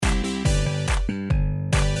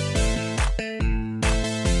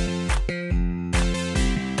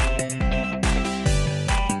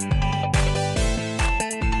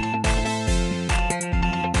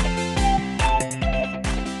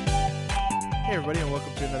Hey everybody, and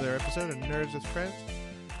welcome to another episode of Nerds with Friends.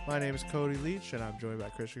 My name is Cody Leach, and I'm joined by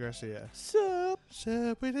Christian Garcia. Sup?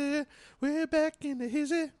 Sup, we're back in the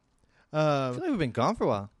hizzy. I feel like we've been gone for a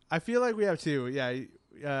while. I feel like we have too.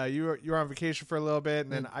 Yeah, you were on vacation for a little bit,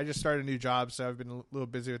 and then I just started a new job, so I've been a little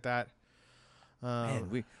busy with that. Man,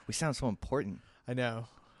 we sound so important. I know.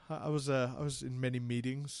 I was in many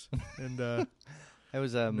meetings and I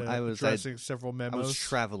was addressing several memos. I was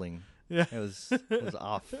traveling. Yeah. It was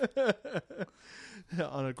off.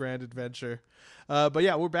 On a grand adventure. But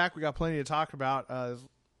yeah, we're back. We got plenty to talk about.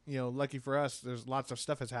 Lucky for us, there's lots of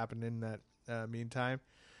stuff that's happened in that meantime.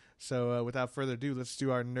 So without further ado, let's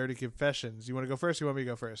do our nerdy confessions. You want to go first or you want me to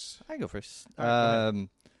go first? I go first. All right,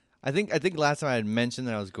 I think last time I had mentioned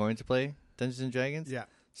that I was going to play Dungeons and Dragons. Yeah.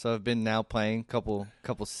 So I've been now playing couple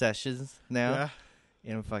sessions now.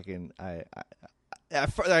 Yeah. And fucking all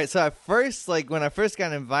right, so at first, like when I first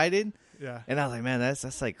got invited, Yeah. and I was like, man,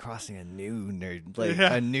 that's like crossing a new nerd, like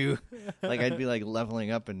Yeah. a new, like I'd be like leveling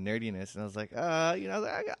up in nerdiness, and I was like,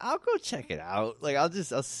 I'll go check it out. Like I'll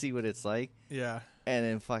see what it's like, Yeah. and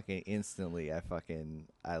then fucking instantly, I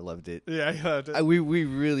loved it. Yeah. We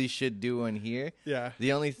really should do one here. Yeah.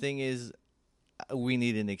 The only thing is, we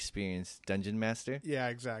need an experienced dungeon master Yeah,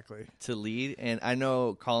 exactly. to lead, and I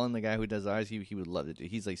know Colin, the guy who does ours, he would love to do.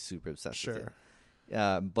 He's like super obsessed with it. Sure.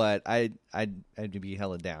 But I'd be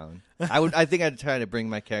hella down. I think I'd try to bring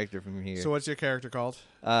my character from here. So what's your character called?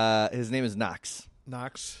 His name is Nox.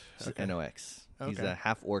 Nox. Okay. Nox. He's Okay. a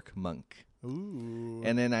half orc monk. Ooh.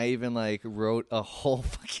 And then I even like wrote a whole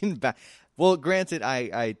fucking Well, granted,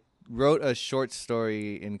 I wrote a short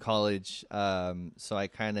story in college, so I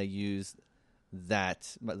kind of used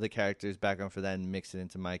the character's background for that and mixed it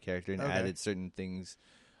into my character and Okay. added certain things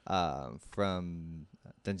from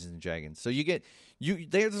Dungeons and Dragons. So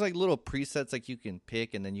there's like little presets like you can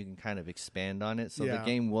pick, and then you can kind of expand on it. So the Yeah.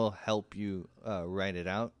 game will help you write it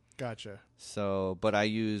out. Gotcha. So, but I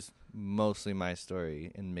use mostly my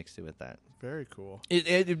story and mixed it with that. Very cool.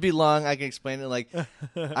 It'd be long. I can explain it. Like,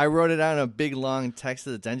 I wrote it out in a big long text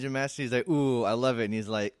to the dungeon master. He's like, "Ooh, I love it," and he's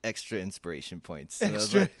like, "Extra inspiration points." So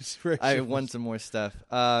Extra I want some more stuff.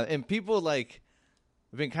 And people like,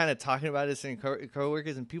 I've been kind of talking about this in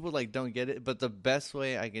coworkers, and people like don't get it. But the best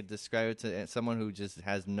way I could describe it to someone who just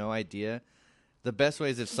has no idea, the best way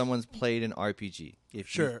is if someone's played an RPG. If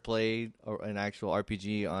Sure. you've played an actual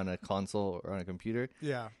RPG on a console or on a computer,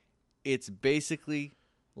 Yeah. it's basically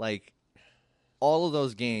like all of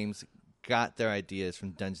those games got their ideas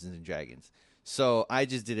from Dungeons and Dragons. So I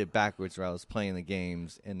just did it backwards, where I was playing the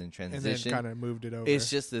games and then And then transition. kind of moved it over. It's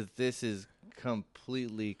just that this is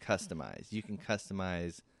completely customized. You can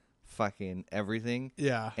customize fucking everything,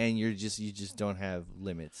 Yeah. and you just don't have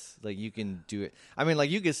limits. Like you can do it. I mean, like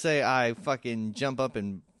you could say I fucking jump up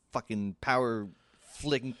and fucking power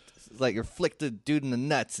flick, like you're flick the dude in the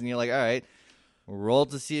nuts, and you're like, all right, roll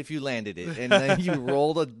to see if you landed it, and then you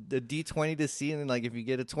roll a d20 to see, and then like if you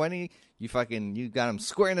get a 20, you got him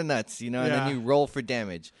square in the nuts, and Yeah. then you roll for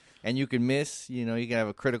damage. And you can miss, you can have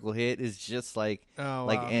a critical hit. It's just like Wow.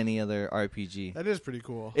 any other RPG. That is pretty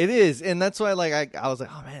cool. It is, and that's why like I was like,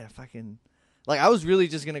 oh man, I was really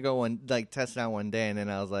just gonna go test it out one day, and then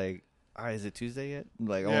I was like, all right, is it Tuesday yet?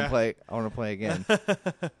 Like Yeah. I want to play again.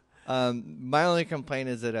 My only complaint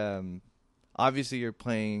is that obviously you're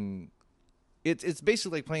playing. It's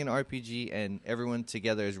basically like playing an RPG, and everyone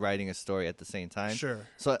together is writing a story at the same time. Sure.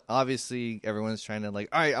 So obviously everyone's trying to like,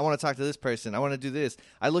 all right, I want to talk to this person. I want to do this.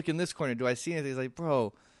 I look in this corner. Do I see anything? It's like,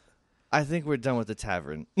 bro, I think we're done with the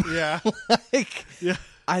tavern. Yeah. Like, Yeah.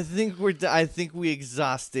 I think we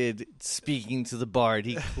exhausted speaking to the bard.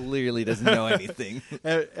 He clearly doesn't know anything.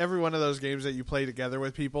 Every one of those games that you play together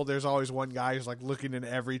with people, there's always one guy who's like looking in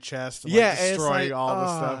every chest and Yeah, like and it's destroying like, all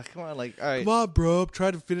the stuff. Come on, like, all right. Come on, bro. I'm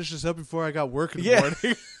trying to finish this up before I got work in the Yeah.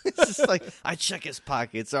 morning. It's just like I check his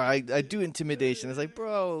pockets, or I do intimidation. It's like,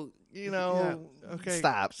 bro, Yeah. Okay.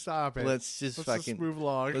 stop it. Let's just fucking move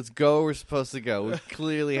along. let's go where we're supposed to go. We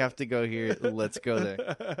clearly have to go here. Let's go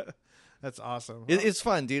there. That's awesome. It's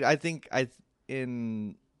fun, dude. I think I'll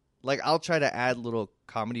try to add little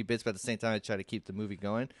comedy bits, but at the same time I try to keep the movie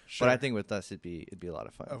going. Sure. But I think with us it'd be a lot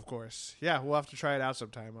of fun. Of course. Yeah, we'll have to try it out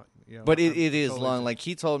sometime. But I'm it is totally long. down. Like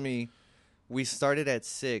he told me, we started at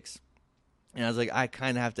 6, and I was like, I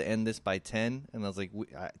kind of have to end this by 10, and I was like,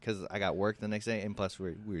 because I got work the next day, and plus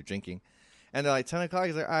we were drinking. And they're like 10 o'clock.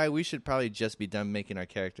 He's like, all right, we should probably just be done making our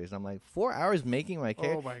characters. And I'm like, 4 hours making my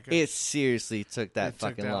character? Oh my gosh. It seriously took that It took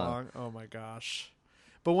fucking that long. Oh my gosh.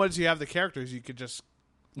 But once you have the characters, you could just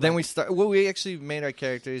Then we actually made our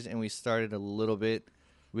characters, and we started a little bit.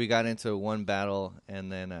 We got into one battle,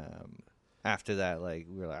 and then after that, like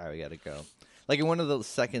we were like, all right, we got to go. Like in one of the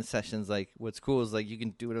second sessions, like what's cool is like you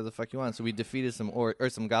can do whatever the fuck you want. So we defeated some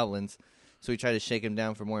goblins. So we tried to shake them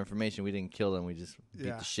down for more information. We didn't kill them. We just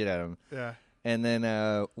beat the shit out of them. Yeah. And then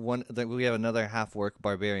we have another half-orc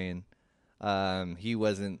barbarian. He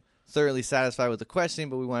wasn't thoroughly satisfied with the questioning,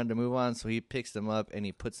 but we wanted to move on. So he picks them up and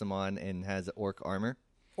he puts them on and has orc armor.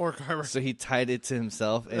 Orc armor. So he tied it to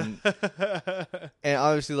himself, and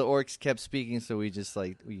obviously the orcs kept speaking. So we just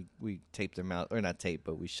like we taped their mouth, or not taped,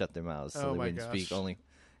 but we shut their mouths so they wouldn't speak. Only,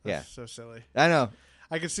 That's so silly. I know.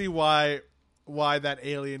 I can see why that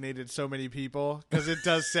alienated so many people, because it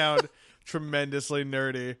does sound tremendously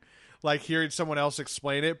nerdy. Like hearing someone else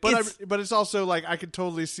explain it, but it's also like I can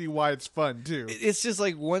totally see why it's fun too. It's just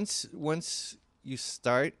like once you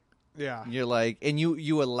start. Yeah, you're like, and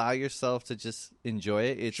you allow yourself to just enjoy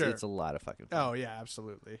it. It's a lot of fucking fun. Oh yeah,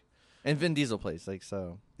 absolutely. And Vin Diesel plays like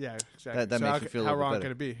so. Yeah, exactly. That makes you feel how a little wrong better.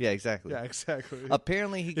 can it be? Yeah, exactly. Yeah, exactly.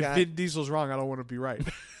 Apparently if Vin Diesel's wrong, I don't want to be right.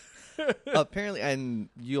 Apparently, and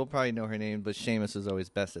you'll probably know her name, but Seamus is always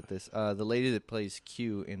best at this. The lady that plays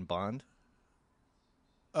Q in Bond.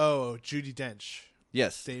 Oh, Judi Dench.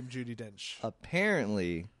 Yes, Dame Judi Dench.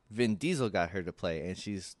 Apparently, Vin Diesel got her to play, and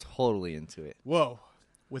she's totally into it. Whoa,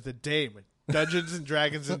 with a dame. Dungeons and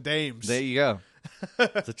Dragons and Dames. There you go.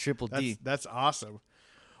 It's a triple D. That's awesome.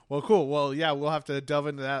 Well, cool. Well, yeah, we'll have to delve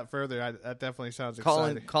into that further. That definitely sounds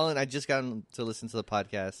exciting. Colin, I just got him to listen to the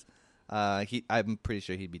podcast. I'm pretty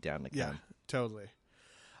sure he'd be down to come. Yeah, totally.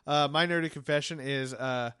 My nerdy confession is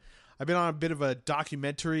I've been on a bit of a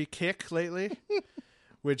documentary kick lately,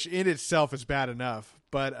 which in itself is bad enough.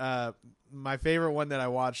 But my favorite one that I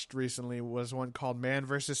watched recently was one called Man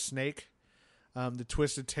vs. Snake. The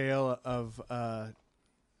Twisted Tale of, I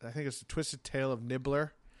think it's the Twisted Tale of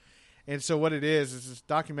Nibbler. And so what it is this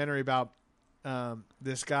documentary about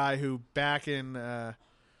this guy who back in,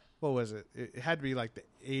 what was it? It had to be like the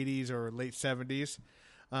 80s or late 70s.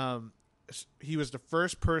 He was the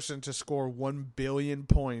first person to score 1 billion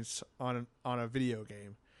points on a video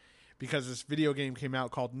game. Because this video game came out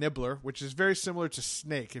called Nibbler, which is very similar to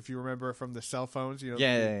Snake, if you remember from the cell phones. You know,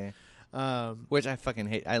 yeah. Which I fucking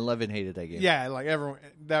hate. I love and hated that game. Yeah, like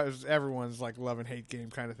that was everyone's like love and hate game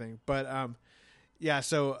kind of thing. But yeah,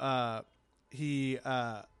 so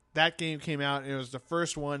that game came out and it was the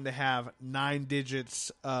first one to have 9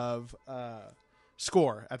 digits of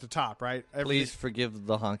score at the top, right? Please forgive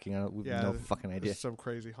the honking. I have no fucking idea. There's some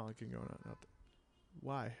crazy honking going on.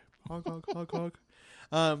 Why? Honk, honk, honk, honk.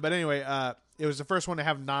 But anyway, it was the first one to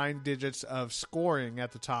have 9 digits of scoring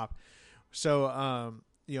at the top. So,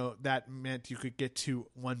 that meant you could get to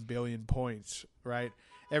 1 billion points, right?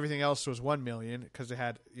 Everything else was 1 million because it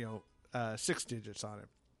had, 6 digits on it.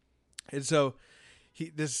 And so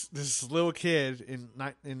this little kid in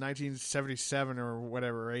 1977 or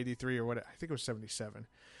whatever, or 83 or whatever, I think it was 77.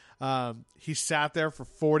 He sat there for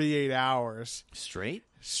 48 hours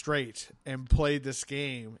straight and played this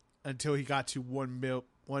game until he got to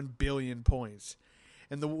 1 billion points.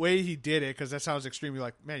 And the way he did it, because that sounds extremely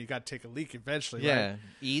like, man, you got to take a leak eventually, right?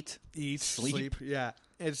 Eat, sleep. Yeah.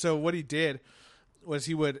 And so what he did was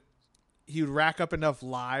he would rack up enough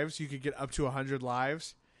lives, you could get up to 100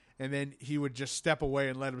 lives, and then he would just step away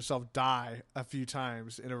and let himself die a few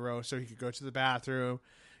times in a row so he could go to the bathroom,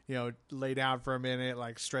 lay down for a minute,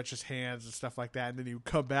 like stretch his hands and stuff like that, and then he would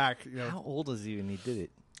come back. How old was he when he did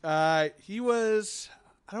it? He was,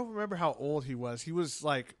 I don't remember how old he was. He was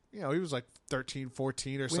like, he was like 13,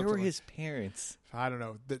 14 or something. Where were his parents? I don't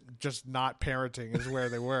know. Just not parenting is where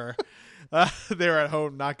they were. They were at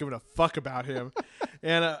home not giving a fuck about him.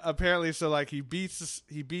 And apparently, so like he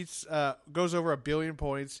goes over 1 billion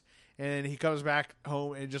points, and he comes back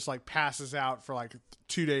home and just like passes out for like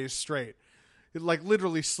 2 days straight. It, like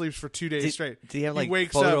literally sleeps for 2 days straight. Did he have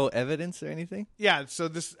like photo evidence or anything? Yeah. So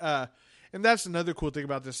this, and that's another cool thing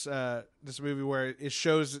about this movie, where it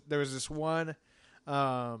shows there was this one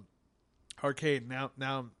arcade.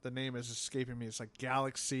 Now the name is escaping me. It's like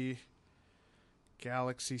Galaxy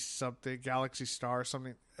Star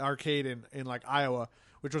something arcade in like Iowa,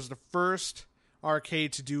 which was the first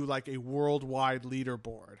arcade to do like a worldwide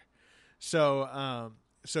leaderboard. So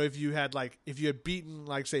if you had beaten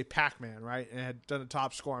like say Pac-Man, right, and had done a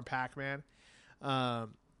top score on Pac-Man,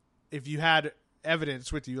 if you had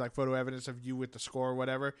evidence with you, like photo evidence of you with the score or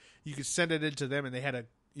whatever, you could send it into them, and they had a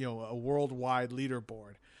worldwide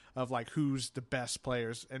leaderboard of like who's the best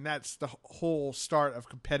players, and that's the whole start of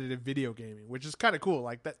competitive video gaming, which is kind of cool.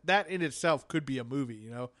 Like that in itself could be a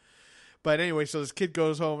movie, But anyway, so this kid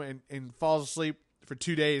goes home and falls asleep for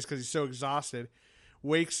 2 days because he's so exhausted.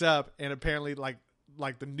 Wakes up, and apparently like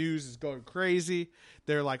like the news is going crazy.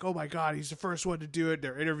 They're like, oh my God, he's the first one to do it.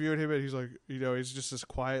 They're interviewing him, and he's like, he's just this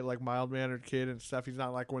quiet, like mild mannered kid and stuff. He's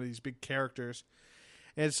not like one of these big characters.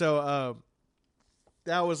 And so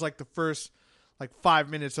that was like the first like 5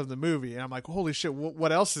 minutes of the movie, and I'm like, holy shit,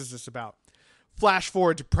 what else is this about? Flash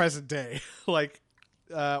forward to present day, like,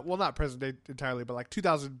 well, not present day entirely, but like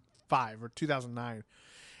 2005 or 2009.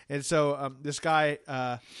 And so this guy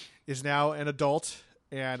is now an adult,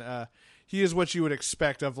 and he is what you would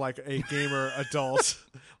expect of like a gamer adult.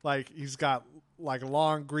 Like he's got like a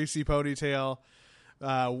long greasy ponytail,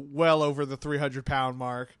 well over the 300-pound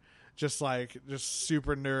mark, just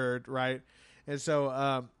super nerd, right? And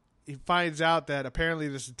so he finds out that apparently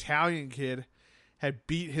this Italian kid had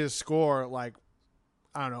beat his score like,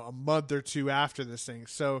 I don't know, a month or two after this thing.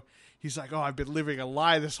 So he's like, oh, I've been living a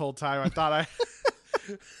lie this whole time. I thought I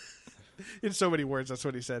in so many words, that's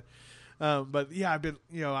what he said. But yeah,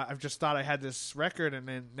 I've just thought I had this record, and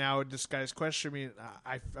then now this guy's questioning me.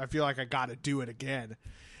 I feel like I got to do it again,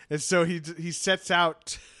 and so he sets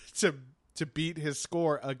out to beat his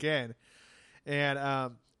score again,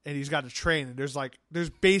 and he's got to train. And there's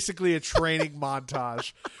basically a training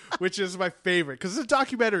montage, which is my favorite because it's a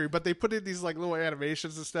documentary, but they put in these like little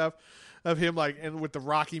animations and stuff of him like, and with the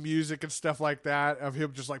Rocky music and stuff like that, of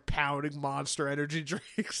him just like pounding Monster Energy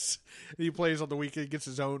drinks. And he plays on the weekend, gets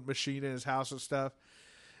his own machine in his house and stuff.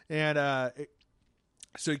 And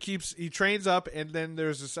so he trains up, and then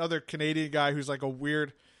there's this other Canadian guy who's like a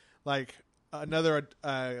weird, like another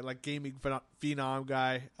like gaming phenom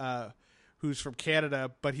guy who's from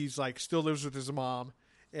Canada, but he's like still lives with his mom,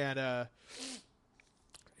 and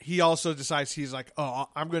he also decides, he's like, oh,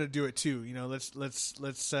 I'm going to do it too. Let's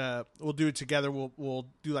we'll do it together. We'll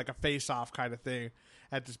do like a face off kind of thing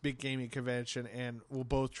at this big gaming convention, and we'll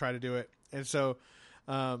both try to do it. And so,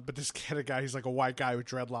 but this Canada guy, he's like a white guy with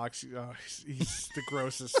dreadlocks. He's the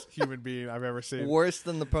grossest human being I've ever seen. Worse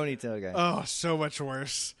than the ponytail guy. Oh, so much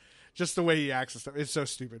worse. Just the way he acts and stuff. It's so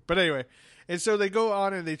stupid. But anyway, and so they go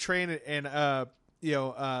on and they train and try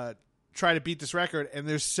to beat this record, and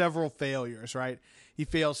there's several failures, right? He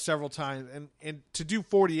fails several times, and to do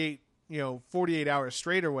 48 hours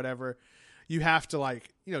straight or whatever, you have to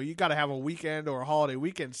you got to have a weekend or a holiday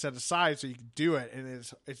weekend set aside so you can do it. And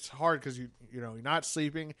it's hard because you're not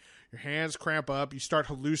sleeping, your hands cramp up, you start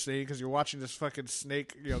hallucinating because you're watching this fucking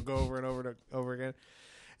snake go over and over and over again.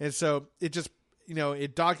 And so it just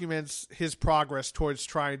it documents his progress towards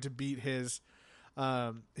trying to beat his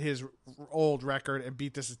old record and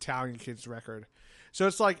beat this Italian kid's record. So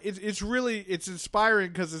it's like it's really inspiring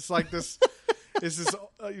because it's like this is this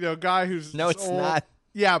guy who's no, it's old. not.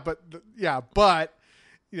 But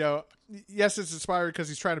yes, it's inspiring because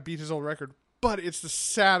he's trying to beat his old record. But it's the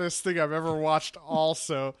saddest thing I've ever watched.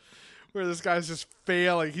 Also, where this guy's just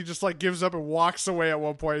failing, he just like gives up and walks away at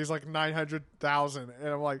one point. He's like 900,000, and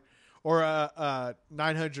I'm like, or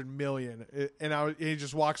 900 million, and he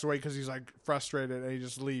just walks away because he's like frustrated, and he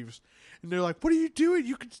just leaves. And they're like, what are you doing?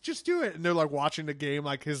 You could just do it. And they're like watching the game,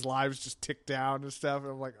 like his lives just tick down and stuff.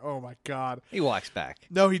 And I'm like, oh my God. He walks back.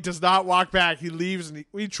 No, he does not walk back. He leaves, and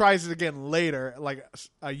he tries it again later, like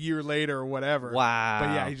a year later or whatever. Wow.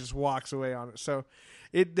 But yeah, he just walks away on it. So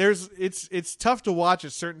it's tough to watch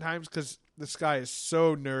at certain times because this guy is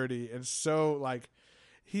so nerdy and so like,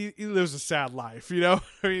 he lives a sad life, I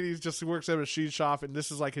mean, he works at a machine shop, and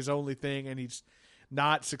this is like his only thing, and he's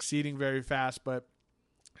not succeeding very fast. But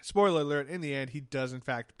spoiler alert, in the end, he does in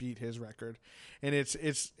fact beat his record. And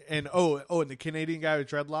and the Canadian guy with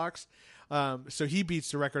dreadlocks, so he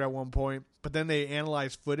beats the record at one point, but then they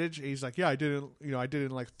analyze footage, and he's like, yeah, I did it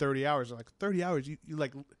in like 30 hours. They're like, 30 hours? You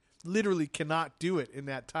like literally cannot do it in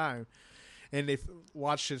that time. And they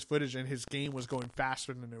watched his footage, and his game was going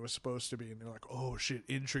faster than it was supposed to be. And they're like, oh, shit,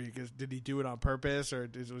 intrigue. Did he do it on purpose, or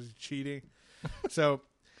was he cheating? So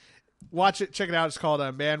watch it. Check it out. It's called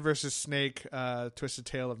Man vs. Snake, Twisted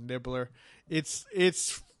Tale of Nibbler. It's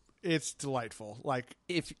delightful. Like,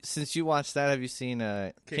 since you watched that, have you seen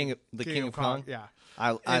King of Kong? Yeah.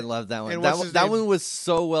 I love that one. That one was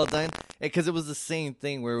so well done because it was the same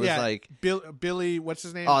thing where it was like Billy. What's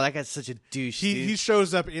his name? Oh, that guy's such a douche. He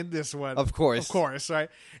shows up in this one, of course, right?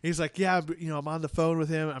 He's like, yeah, but, I'm on the phone with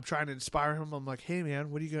him. I'm trying to inspire him. I'm like, hey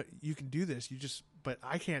man, what are you can do this. But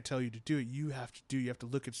I can't tell you to do it. You have to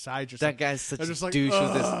look inside yourself. That guy's such a like,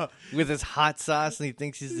 douche with his hot sauce, and he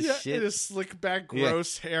thinks he's the shit. And his slick back,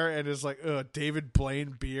 gross hair, and his like David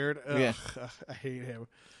Blaine beard. Ugh, I hate him.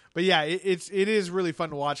 But yeah, it is really fun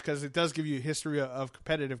to watch because it does give you a history of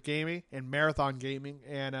competitive gaming and marathon gaming.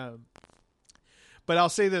 And but I'll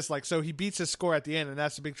say this, so he beats his score at the end, and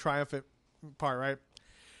that's the big triumphant part, right?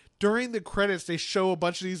 during the credits they show a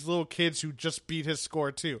bunch of these little kids who just beat his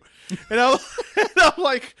score too, and I'm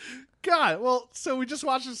like, God, well, so we just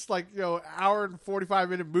watched this like hour and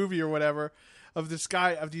 45-minute movie or whatever of this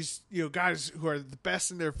guy, of these guys who are the best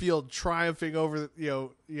in their field, triumphing over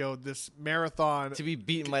this marathon to be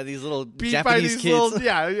beaten by these little beat Japanese by these kids.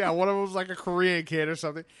 little one of them was like a Korean kid or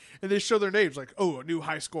something, and they show their names like, oh, a new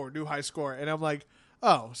high score, and I'm like,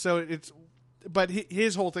 oh, so it's, but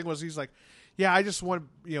his whole thing was he's like, yeah, I just want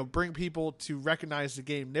to bring people to recognize the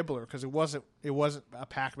game Nibbler, because it wasn't a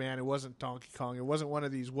Pac-Man, it wasn't Donkey Kong, it wasn't one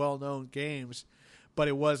of these well-known games, but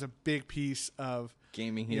it was a big piece of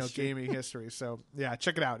Gaming history. So yeah,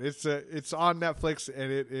 check it out. It's on Netflix, and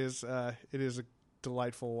it is a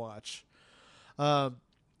delightful watch.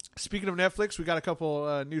 Speaking of Netflix, we got a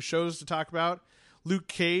couple new shows to talk about. Luke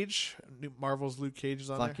Cage, Marvel's Luke Cage is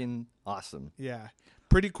on Fucking awesome. Yeah,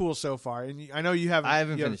 pretty cool so far. And I know you haven't. I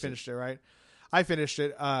haven't finished it, right? I finished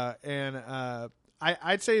it, and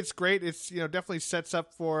I'd say it's great. It's definitely sets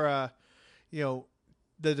up for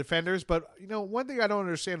the Defenders. But one thing I don't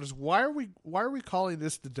understand is why are we calling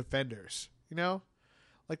this the Defenders?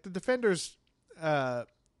 Like the Defenders,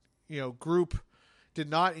 group did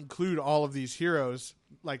not include all of these heroes.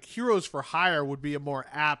 Like Heroes for Hire would be a more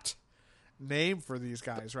apt name for these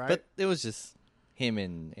guys, right? But it was just him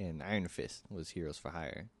and Iron Fist was Heroes for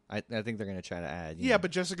Hire. I think they're going to try to add.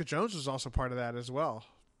 But Jessica Jones was also part of that as well.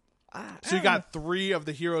 So you got 3 of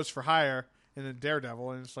the Heroes for Hire and then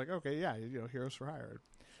Daredevil, and it's like, okay, yeah, Heroes for Hire.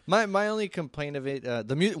 My only complaint of it,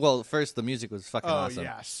 first the music was fucking awesome. Oh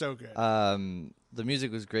yeah, so good. The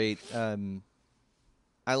music was great.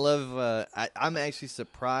 I love. I'm actually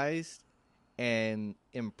surprised and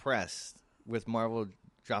impressed with Marvel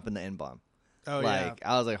dropping the N-bomb. Oh I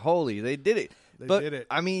was like, holy, they did it. They did it.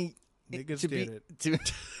 I mean, Niggas did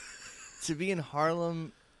it. To be in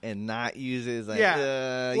Harlem and not use it is like,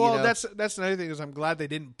 that's another thing is I'm glad they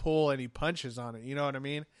didn't pull any punches on it. You know what I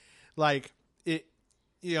mean? Like it,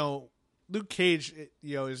 Luke Cage,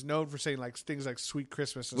 is known for saying like things like "Sweet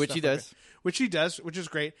Christmas," and which stuff he like does, that. Which is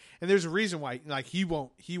great. And there's a reason why, like he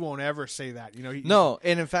won't ever say that. No,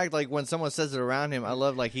 and in fact, like when someone says it around him, I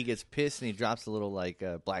love like he gets pissed and he drops a little like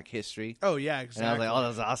Black History. Oh yeah, exactly. And I was like, oh,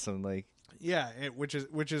 that's awesome. Like, yeah, which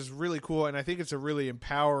is really cool, and I think it's a really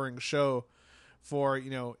empowering show for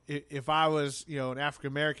if I was an African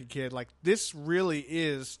American kid, like this really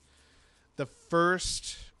is the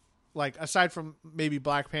first. Like, aside from maybe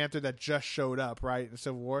Black Panther that just showed up, right, in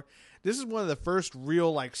Civil War, this is one of the first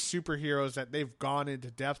real, like, superheroes that they've gone into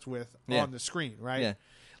depth with on the screen, right? Yeah.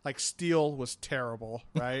 Like, Steel was terrible,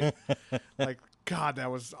 right? Like, God,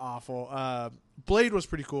 that was awful. Blade was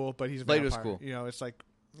pretty cool, but he's a Blade vampire. was cool. It's like,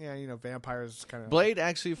 vampires kind of... Blade,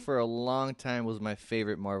 actually, for a long time, was my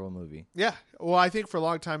favorite Marvel movie. Yeah. Well, I think for a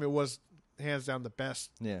long time it was, hands down, the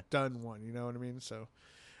best done one, you know what I mean? So...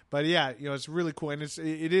 But yeah, it's really cool, and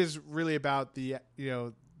it is really about the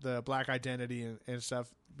the Black identity and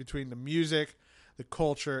stuff between the music, the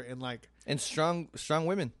culture, and strong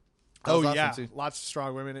women. Oh yeah, lots of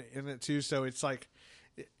strong women in it too. So it's like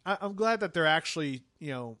I'm glad that they're actually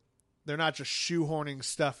they're not just shoehorning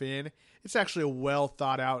stuff in. It's actually a well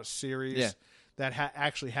thought out series that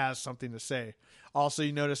actually has something to say. Also,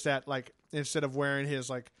 you notice that like instead of wearing his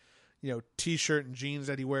like T-shirt and jeans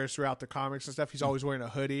that he wears throughout the comics and stuff, he's always wearing a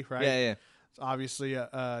hoodie, right? Yeah, yeah. It's obviously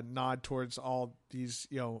a nod towards all these,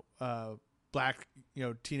 black,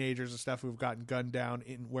 teenagers and stuff who've gotten gunned down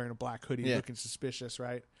in wearing a black hoodie, looking suspicious,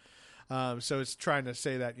 right? So it's trying to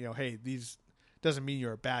say that, hey, these doesn't mean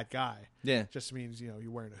you're a bad guy. Yeah. It just means, you're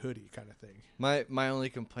wearing a hoodie kind of thing. My only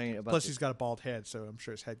complaint about Plus, he's got a bald head, so I'm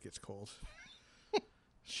sure his head gets cold.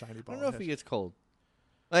 Shiny bald head. I don't know if he gets cold.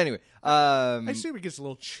 Anyway, I assume it gets a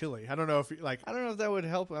little chilly. I don't know if I don't know if that would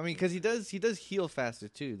help. I mean, because he does heal faster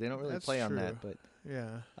too. They don't really play on that, but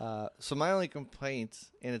yeah. So my only complaint,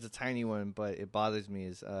 and it's a tiny one, but it bothers me,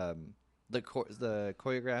 is the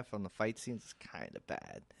choreograph on the fight scenes is kind of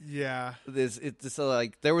bad. Yeah.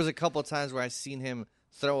 There was a couple of times where I seen him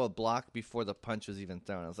throw a block before the punch was even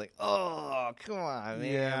thrown. I was like, oh, come on,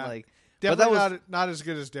 man. Yeah. Like, definitely but that was not as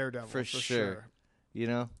good as Daredevil for sure.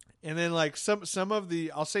 And then like some of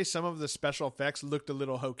the special effects looked a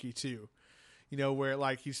little hokey too. Where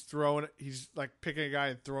like he's like picking a guy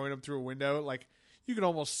and throwing him through a window. Like you can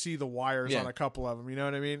almost see the wires on a couple of them. You know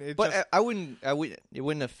what I mean? It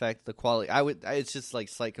wouldn't affect the quality. It's just like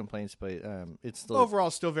slight complaints, but it's still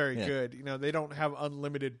overall still very good. They don't have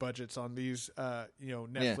unlimited budgets on these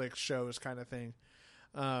Netflix shows kind of thing.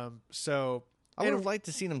 So I would have liked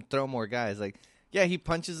to see him throw more guys. Like, yeah, he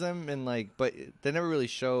punches them but they never really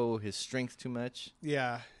show his strength too much.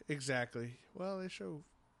 Yeah, exactly. Well, they show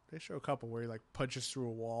They show a couple where he like punches through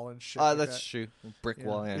a wall and shit. Oh, like that's that. true. Brick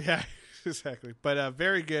wall. Yeah. Yeah, exactly. But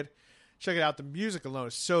very good. Check it out. The music alone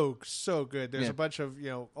is so good. There's a bunch of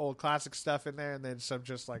old classic stuff in there, and then some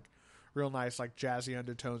just like real nice like jazzy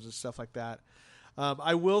undertones and stuff like that.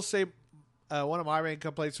 I will say one of my main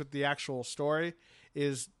complaints with the actual story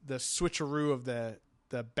is the switcheroo of the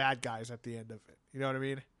bad guys at the end of it. You know what I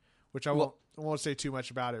mean? Which I won't say too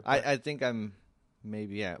much about it. I think I'm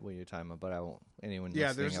maybe at what you're talking about, but I won't. Anyone?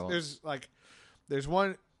 Yeah, there's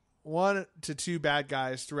one to two bad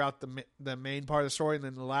guys throughout the main part of the story, and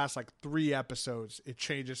then the last like 3 episodes, it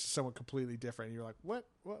changes to someone completely different. And you're like, what?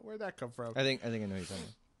 Where'd that come from? I think I know what you're talking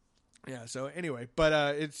about. Yeah. So anyway,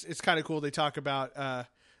 but it's kind of cool. They talk about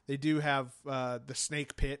they do have the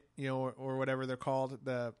snake pit, or whatever they're called,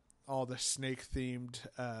 all the snake themed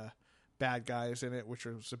bad guys in it, which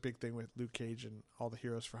was a big thing with Luke Cage and all the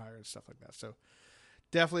Heroes for Hire and stuff like that. So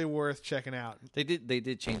definitely worth checking out. They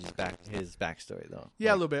did change his backstory though.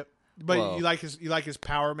 Yeah, a little bit. But you like his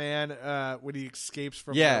Power Man when he escapes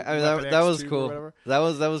from that was cool. That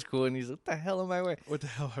was cool, and he's like, "What the hell am I wearing? What the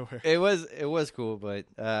hell am I wearing?" It was cool, but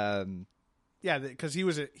yeah, because he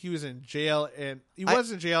was in jail, and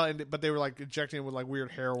was in jail, but they were like injecting him with like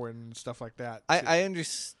weird heroin and stuff like that. I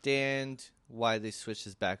understand why they switched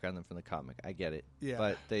his background from the comic. I get it. Yeah,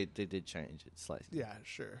 but they did change it slightly. Yeah,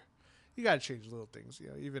 sure. You got to change little things,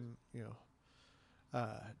 Even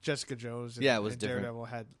Jessica Jones and, it was and different. Daredevil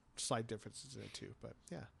had slight differences in it too, but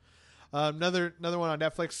yeah. Another one on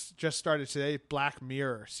Netflix just started today. Black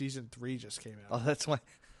Mirror season 3 just came out. Oh, that's why.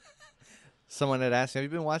 Someone had asked me,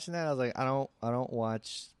 "Have you been watching that?" I was like, "I don't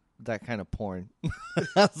watch that kind of porn."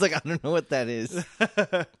 I was like, "I don't know what that is."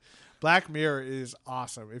 Black Mirror is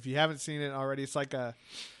awesome. If you haven't seen it already, it's a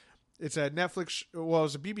Netflix. Well, it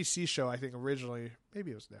was a BBC show, I think originally.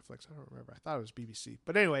 Maybe it was Netflix. I don't remember. I thought it was BBC.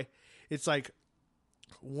 But anyway, it's like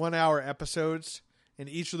 1-hour episodes, and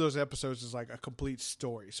each of those episodes is like a complete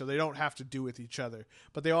story. So they don't have to do with each other,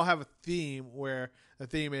 but they all have a theme where the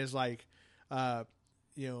theme is like,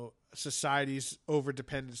 society's over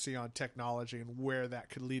dependency on technology and where that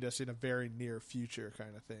could lead us in a very near future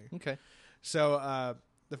kind of thing. Okay. So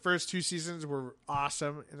the first 2 seasons were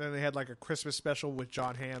awesome, and then they had like a Christmas special with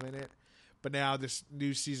John Hamm in it. But now this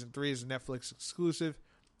new season 3 is a Netflix exclusive.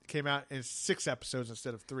 It came out in 6 episodes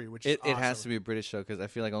instead of 3, which is awesome. It has to be a British show because I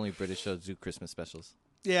feel like only British shows do Christmas specials.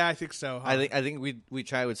 Yeah, I think so. Huh? I think we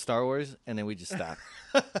tried with Star Wars and then we just stopped.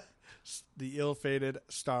 The ill-fated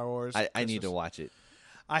Star Wars. I need to watch it.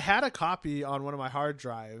 I had a copy on one of my hard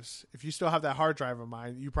drives. If you still have that hard drive of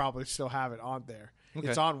mine, you probably still have it on there. Okay.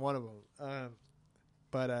 It's on one of them.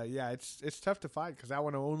 But yeah, it's tough to find because that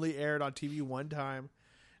one only aired on TV one time,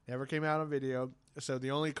 never came out on video. So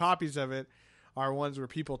the only copies of it are ones where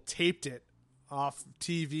people taped it off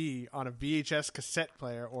TV on a VHS cassette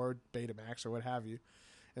player or Betamax or what have you,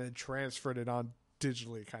 and then transferred it on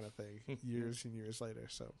digitally, kind of thing, years and years later.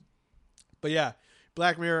 So, but yeah,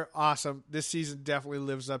 Black Mirror, awesome. This season definitely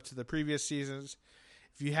lives up to the previous seasons.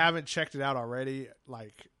 If you haven't checked it out already,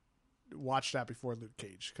 like, watch that before Luke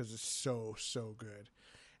Cage because it's so good.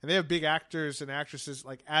 And they have big actors and actresses.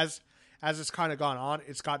 Like as it's kind of gone on,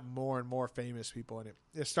 it's got more and more famous people in it.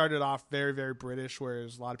 It started off very, very British,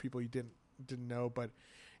 whereas a lot of people you didn't know. But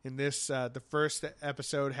in this, the first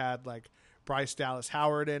episode had like Bryce Dallas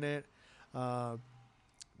Howard in it.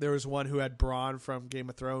 There was one who had Bronn from Game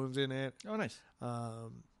of Thrones in it. Oh, nice.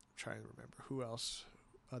 I'm trying to remember who else.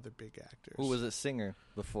 Other big actors. Who was a singer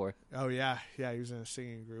before? Oh yeah, he was in a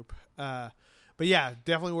singing group. But yeah,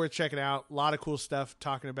 definitely worth checking out. A lot of cool stuff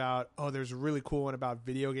talking about. Oh, there's a really cool one about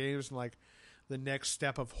video games and like the next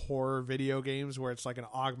step of horror video games, where it's like an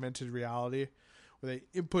augmented reality, where they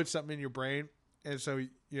input something in your brain, and so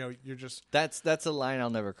you're just that's a line I'll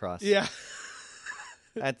never cross. Yeah,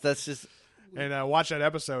 that's just. And watch that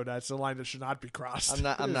episode. That's a line that should not be crossed. I'm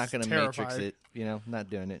not going to Matrix it. I'm not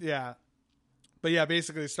doing it. Yeah. But yeah,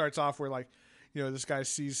 basically it starts off where like, this guy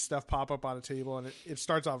sees stuff pop up on a table, and it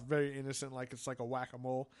starts off very innocent, like it's like a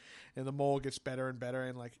whack-a-mole, and the mole gets better and better,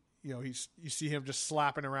 and like, you see him just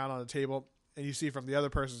slapping around on the table, and you see from the other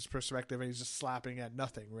person's perspective, and he's just slapping at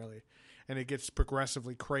nothing really, and it gets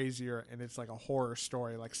progressively crazier, and it's like a horror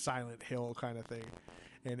story, like Silent Hill kind of thing,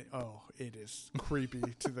 and it is creepy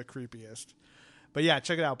to the creepiest. But yeah,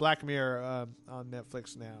 check it out, Black Mirror on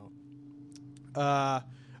Netflix now.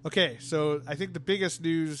 Okay, so I think the biggest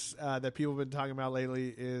news that people have been talking about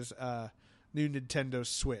lately is new Nintendo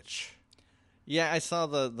Switch. Yeah, I saw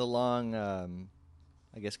the long,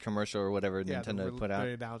 I guess, commercial or whatever Nintendo put out.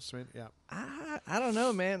 The announcement, yeah. I don't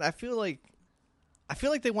know, man. I feel like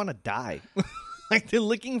they want to die. Like they're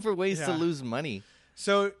looking for ways to lose money.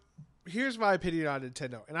 So here's my opinion on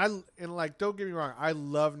Nintendo, and like, don't get me wrong, I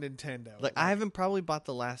love Nintendo. Like, I haven't probably bought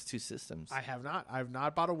the last two systems. I have not. I've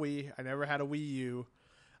not bought a Wii. I never had a Wii U.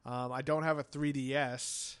 I don't have a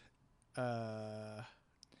 3DS.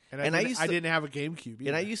 And I didn't have a GameCube either.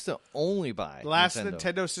 And I used to only buy the last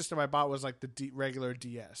Nintendo system I bought was like the regular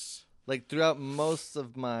DS. Like, throughout most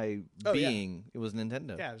of my being, it was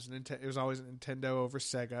Nintendo. Yeah, it was always Nintendo over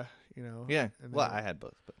Sega, you know. Yeah, and well, I had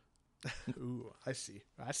both. But. Ooh, I see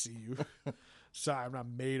you. Sorry, I'm not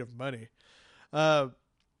made of money. But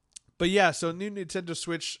yeah, so new Nintendo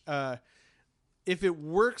Switch, if it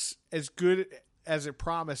works as good as it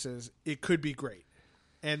promises, it could be great.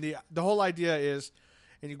 And the whole idea is,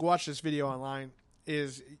 and you can watch this video online,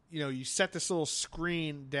 is, you know, you set this little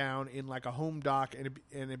screen down in like a home dock,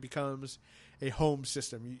 and it becomes a home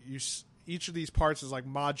system. Each of these parts is like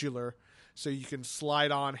modular, so you can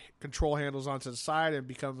slide on control handles onto the side, and it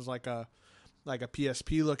becomes like a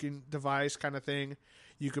PSP looking device kind of thing.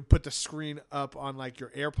 You could put the screen up on like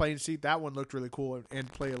your airplane seat. That one looked really cool,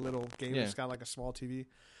 and play a little game. Yeah. It's got like a small TV.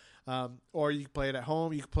 Or you can play it at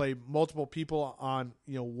home. You can play multiple people on,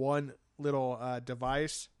 you know, one little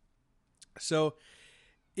device. So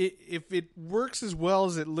if it works as well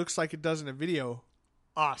as it looks like it does in a video,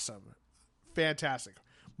 awesome, fantastic.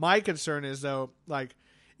 My concern is, though, like,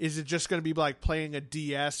 is it just going to be like playing a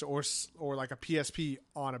DS or like a PSP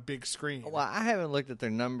on a big screen? Well, I haven't looked at their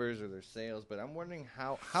numbers or their sales, but I'm wondering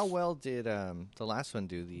how well did the last one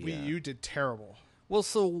do? The Wii U did terrible. Well,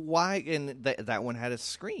 so why? And that one had a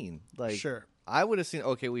screen. Like, sure, I would have seen.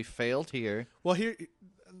 Okay, we failed here. Well,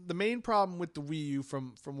 the main problem with the Wii U,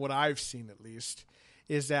 from what I've seen at least,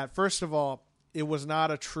 is that, first of all, it was not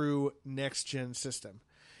a true next gen system.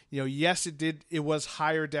 You know, yes, it was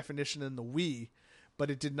higher definition than the Wii, but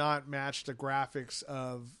it did not match the graphics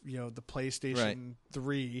of, you know, the PlayStation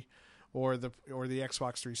 3 or the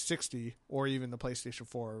Xbox 360 or even the PlayStation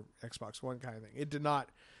 4 or Xbox One kind of thing. It did not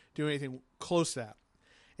do anything close to that.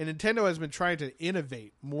 And Nintendo has been trying to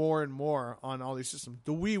innovate more and more on all these systems.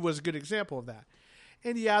 The Wii was a good example of that.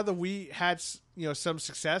 And yeah, the Wii had, you know, some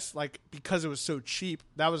success, like, because it was so cheap.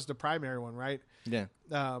 That was the primary one, right? Yeah.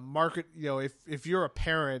 Market, you know, if you're a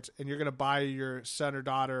parent and you're going to buy your son or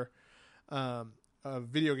daughter a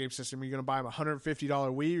video game system, you're going to buy them a $150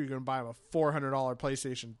 Wii, or you're going to buy them a $400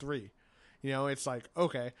 PlayStation 3. You know, it's like,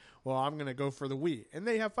 okay, well, I'm going to go for the Wii. And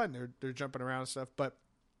they have fun. They're jumping around and stuff. But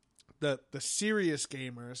the serious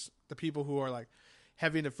gamers, the people who are like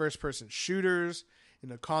heavy into first-person shooters,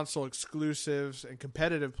 into console exclusives and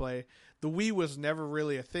competitive play, the Wii was never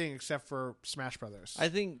really a thing except for Smash Brothers. I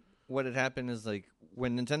think what had happened is, like,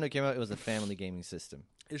 when Nintendo came out, it was a family gaming system.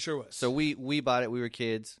 It sure was. So we bought it. We were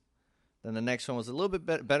kids. Then the next one was a little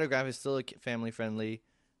bit better graphics, still family friendly.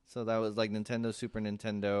 So that was like Nintendo, Super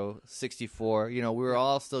Nintendo, 64. You know, we were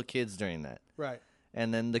all still kids during that. Right.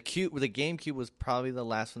 And then the GameCube was probably the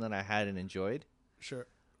last one that I had and enjoyed. Sure.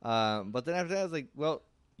 But then after that, I was like, well,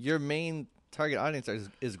 your main target audience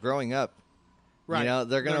is growing up. Right. You know,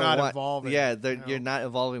 they're not evolving. Yeah, you're not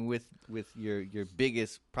evolving with your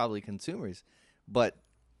biggest probably consumers, but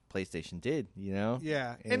PlayStation did. You know.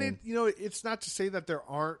 Yeah, and it's not to say that there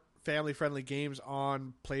aren't family-friendly games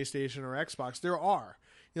on PlayStation or Xbox. There are.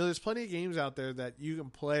 You know, there's plenty of games out there that you can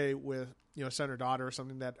play with, you know, son or daughter or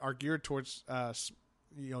something that are geared towards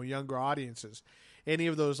you know, younger audiences. Any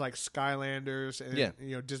of those, like Skylanders and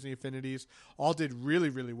you know, Disney Infinities, all did really,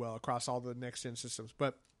 really well across all the next gen systems.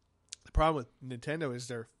 But the problem with Nintendo is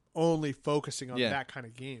they're only focusing on that kind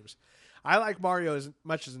of games. I like Mario as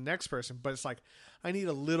much as the next person, but it's like I need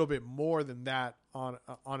a little bit more than that on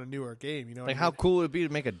a newer game. You know, like, how cool would it be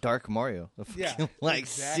to make a dark Mario? Like,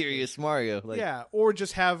 exactly. Serious Mario. Like, yeah, or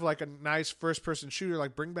just have like a nice first-person shooter.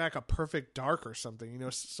 Like, bring back a Perfect Dark or something. You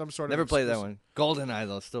know, some sort of. Never played that one. GoldenEye,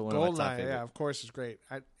 though, still one of my top favorites. Yeah, of course, is great.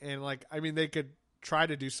 They could try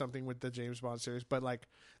to do something with the James Bond series, but like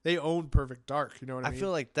they own Perfect Dark. You know what I mean? I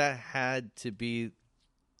feel like that had to be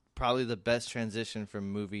probably the best transition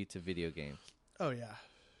from movie to video game. Oh yeah.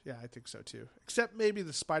 Yeah, I think so too. Except maybe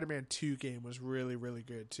the Spider-Man 2 game was really, really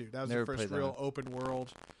good too. That was the first real open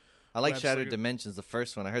world. I like Shattered Dimensions, the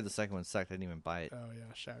first one. I heard the second one sucked. I didn't even buy it. Oh yeah,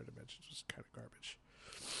 Shattered Dimensions was kind of garbage.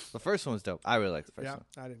 The first one was dope. I really liked the first one.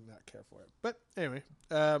 Yeah, I did not care for it. But anyway,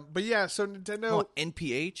 but yeah, so Nintendo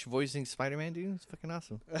NPH voicing Spider-Man, dude, it's fucking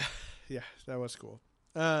awesome. Yeah, that was cool.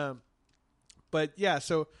 But yeah,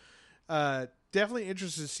 so definitely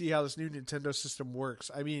interested to see how this new Nintendo system works.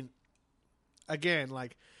 I mean, again,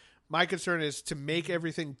 like, my concern is to make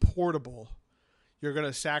everything portable, you're going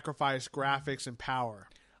to sacrifice graphics and power.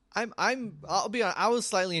 I'll be honest, I was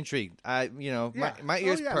slightly intrigued. My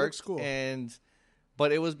ears perked, cool.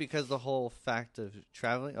 But it was because the whole fact of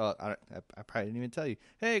traveling. Oh, I probably didn't even tell you.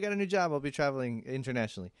 Hey, I got a new job. I'll be traveling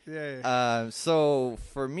internationally. Yeah. So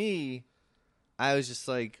for me, I was just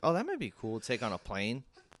like, oh, that might be cool. Take on a plane,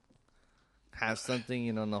 have something,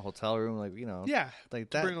 in the hotel room, like Yeah. like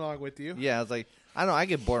To that. bring along with you. Yeah, I was like, I don't know. I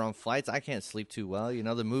get bored on flights. I can't sleep too well.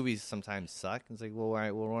 The movies sometimes suck. It's like, well, all right,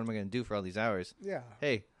 well, what am I gonna do for all these hours? Yeah.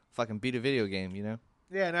 Hey, fucking beat a video game,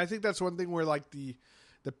 Yeah, and I think that's one thing where like the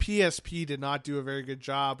PSP did not do a very good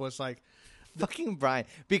job. Was like, Fucking Brian.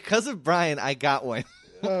 Because of Brian, I got one.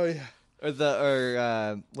 oh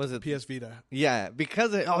yeah, Was it? PS Vita. Yeah,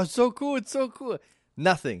 because it's so cool. It's so cool.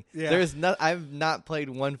 Nothing. Yeah. There's no. I've not played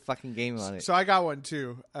one fucking game on it. So I got one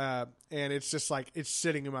too, and it's just like it's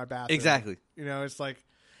sitting in my bathroom. Exactly. It's like,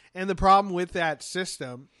 and the problem with that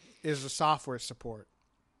system is the software support.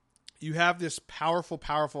 You have this powerful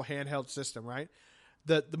handheld system, right?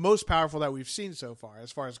 The most powerful that we've seen so far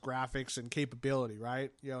as graphics and capability,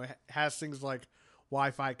 right? It has things like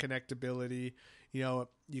Wi-Fi connectability. You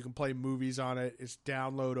can play movies on it. It's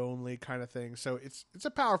download only kind of thing. So it's a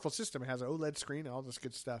powerful system. It has an OLED screen, all this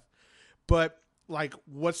good stuff. But like,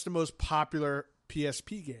 what's the most popular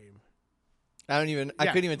PSP game? I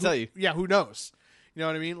couldn't even tell you. Yeah, who knows? You know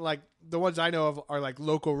what I mean? Like the ones I know of are like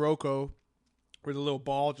Loco Roco, where the little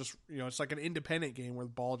ball just, it's like an independent game where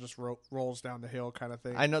the ball just rolls down the hill kind of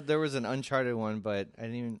thing. I know there was an Uncharted one, but I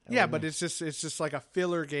didn't even. Yeah, but it's just like a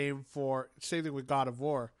filler game for, same thing with God of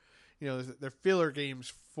War. They're filler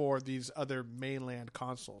games for these other mainland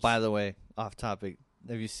consoles. By the way, off topic.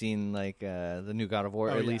 Have you seen like the new God of War?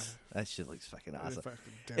 Oh, at yeah. least that shit looks fucking awesome. Fucking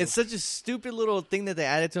dope. It's such a stupid little thing that they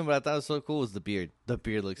added to him, but I thought it was so cool. Was the beard? The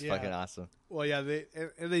beard looks Yeah. fucking awesome. Well, yeah,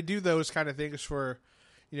 they do those kind of things for,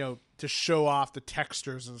 to show off the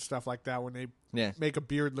textures and stuff like that. When they make a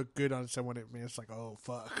beard look good on someone, it's like, oh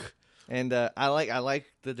fuck. And I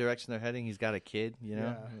like the direction they're heading. He's got a kid,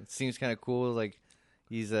 Yeah. It seems kind of cool. Like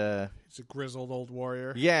he's a grizzled old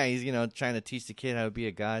warrior. Yeah, he's trying to teach the kid how to be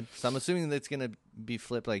a god. So I'm assuming that's gonna be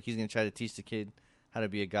flipped. Like he's gonna try to teach the kid how to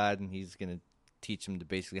be a god, and he's gonna teach him to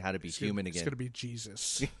basically how to be human again. It's gonna be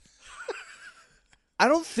Jesus. I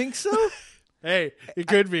don't think so. Hey, it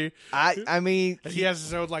could be. I mean, he has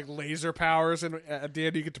his own like laser powers, and at the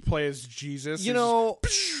end you get to play as Jesus.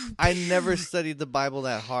 I never studied the Bible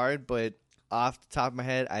that hard, but off the top of my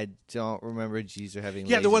head, I don't remember Jesus having.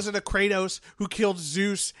 Yeah, lasers. there wasn't a Kratos who killed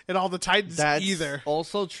Zeus and all the Titans That's either.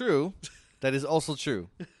 Also true. That is also true.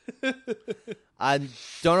 I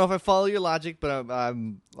don't know if I follow your logic, but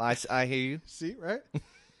I hear you. See, right?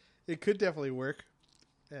 It could definitely work.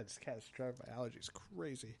 Yeah, this cat is driving my allergies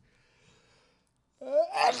crazy.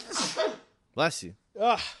 Bless you.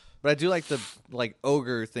 Ugh. But I do like the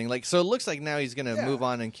ogre thing. So it looks like now he's gonna move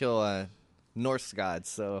on and kill Norse gods.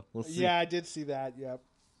 So we'll see. Yeah, I did see that. Yep.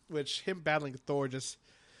 Which him battling Thor just.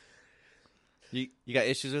 You got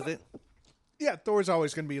issues with it? Yeah, Thor's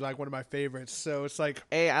always gonna be like one of my favorites. So it's like,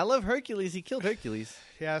 hey, I love Hercules. He killed Hercules.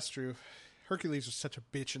 Yeah, that's true. Hercules was such a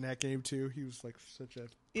bitch in that game too. He was like such a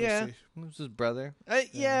pussy. Yeah, it was his brother.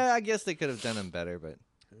 Yeah, I guess they could have done him better, but.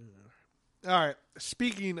 All right.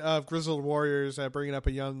 Speaking of grizzled warriors, bringing up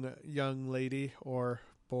a young lady or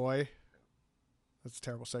boy. That's a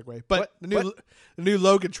terrible segue. But the new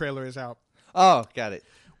Logan trailer is out. Oh, got it.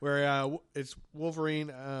 Where it's Wolverine,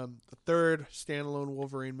 the third standalone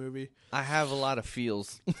Wolverine movie. I have a lot of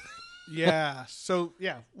feels. Yeah. So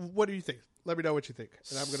yeah, what do you think? Let me know what you think,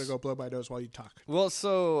 and I'm gonna go blow my nose while you talk. Well,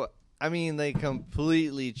 so I mean, they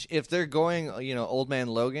completely. If they're going, Old Man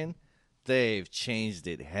Logan, they've changed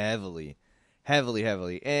it heavily.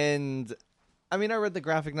 And I mean, I read the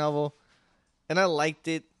graphic novel, and I liked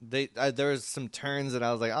it. There was some turns that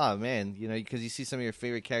I was like, oh man, because you see some of your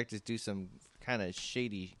favorite characters do some kind of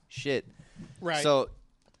shady shit. Right. So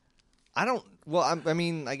I don't. Well, I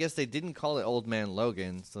mean, I guess they didn't call it Old Man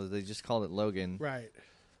Logan, so they just called it Logan. Right.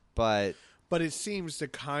 But it seems to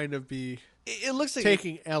kind of be. It looks like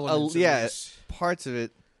taking elements. Of this. Parts of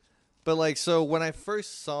it. But so when I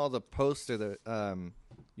first saw the poster,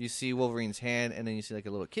 you see Wolverine's hand, and then you see like a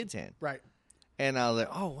little kid's hand. Right. And I was like,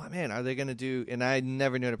 oh, man, are they going to do... And I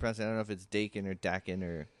never knew how to pronounce it. I don't know if it's Dakin or Dakin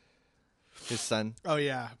or his son. Oh,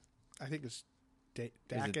 yeah. I think it's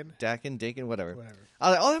Dakin? Dakin, whatever. Whatever. I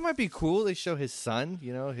was like, oh, that might be cool. They show his son,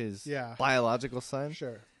 his biological son.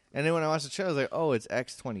 Sure. And then when I watched the trailer, I was like, oh, it's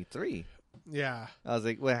X-23. Yeah. I was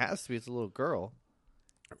like, well, it has to be. It's a little girl.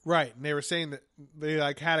 Right. And they were saying that they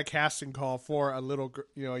had a casting call for a little,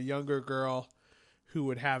 a younger girl who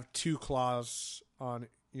would have two claws on,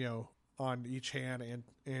 on each hand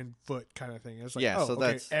and foot kind of thing. It's like, so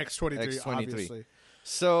that's X-23, obviously.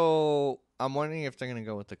 So I'm wondering if they're going to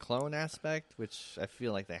go with the clone aspect, which I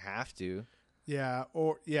feel like they have to. Yeah,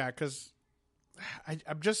 because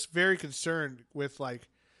I'm just very concerned with like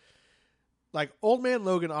Old Man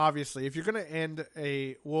Logan. Obviously, if you're gonna end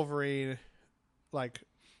a Wolverine like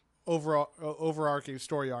overarching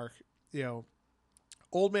story arc,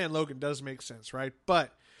 Old Man Logan does make sense, right?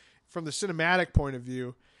 But from the cinematic point of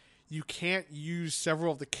view, you can't use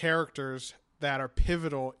several of the characters that are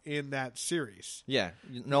pivotal in that series. Yeah,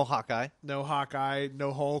 no Hawkeye, no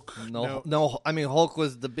Hulk, no. I mean, Hulk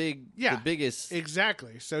was the biggest.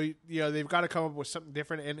 Exactly. So they've got to come up with something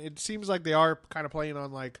different, and it seems like they are kind of playing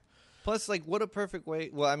on like. Plus, like, what a perfect way.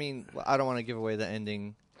 Well, I mean, I don't want to give away the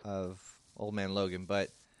ending of Old Man Logan, but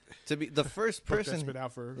to be the first person that's been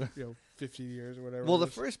out for 15 years or whatever. Well, the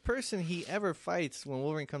first person he ever fights when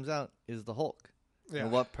Wolverine comes out is the Hulk. Yeah.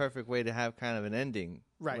 And what perfect way to have kind of an ending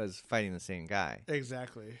right. was fighting the same guy.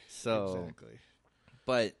 Exactly. So, exactly.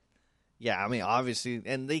 But, yeah, I mean, obviously,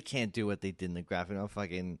 and they can't do what they did in the graphic novel,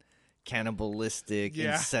 fucking cannibalistic,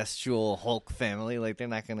 incestual Hulk family. Like, they're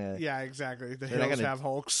not going to... Yeah, exactly. The Hills have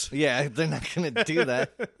Hulks. Yeah, they're not going to do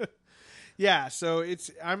that. Yeah, so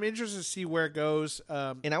I'm interested to see where it goes.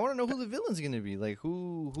 And I want to know who the villain's going to be. Like,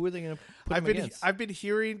 who are they going to put him against? I've been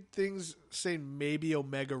hearing things saying maybe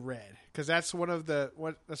Omega Red, because that's one of the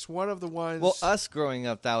ones. Well, us growing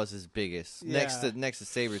up, that was his biggest. Yeah. Next to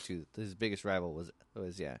Sabretooth, his biggest rival was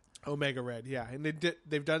Omega Red. Yeah, and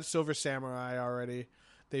they've done Silver Samurai already.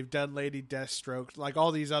 They've done Lady Deathstroke, like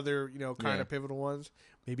all these other kind of pivotal ones.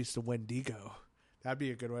 Maybe it's the Wendigo. That'd be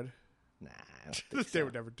a good one. Nah, I don't think They so.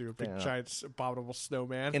 would never do a big giant abominable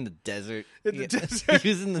snowman in the desert. In the desert. He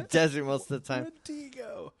was in the desert most of the time.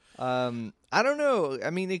 Wendigo. I don't know.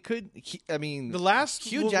 I mean, it could. I mean, The last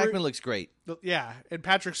Hugh Jackman looks great. Yeah, and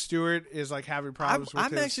Patrick Stewart is like having problems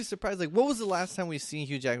I'm with his... actually surprised. Like, what was the last time we seen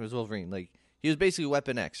Hugh Jackman as Wolverine? Like, he was basically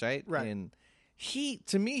Weapon X, right? Right. And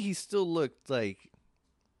to me, he still looked like,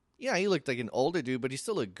 he looked like an older dude, but he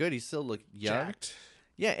still looked good. He still looked young. jacked.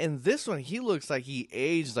 Yeah, and this one, he looks like he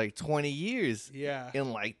aged like 20 years. Yeah.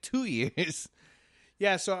 In like 2 years.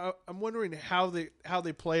 Yeah, so I'm wondering how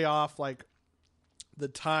they play off like the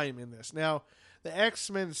time in this. Now, the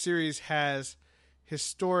X-Men series has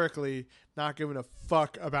historically not given a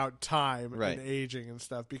fuck about time Right. and aging and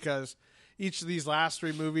stuff, because each of these last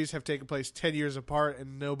 3 movies have taken place 10 years apart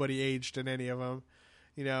and nobody aged in any of them,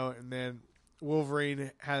 and then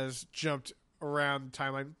Wolverine has jumped around the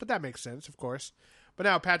timeline, but that makes sense, of course. But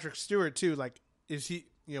now Patrick Stewart too, like, is he?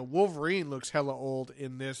 Wolverine looks hella old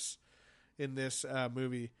in this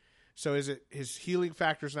movie. So is it his healing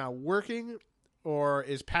factor's not working, or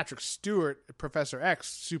is Patrick Stewart, Professor X,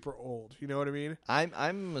 super old? You know what I mean?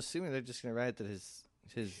 I'm assuming they're just gonna write that his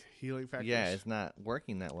healing factor. Yeah, it's not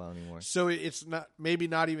working that well anymore. So it's not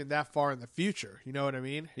even that far in the future. You know what I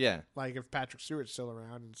mean? Yeah. Like if Patrick Stewart's still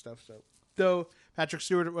around and stuff. So though Patrick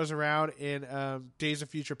Stewart was around in Days of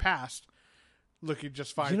Future Past, looking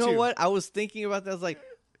just fine. You know too. what? I was thinking about that.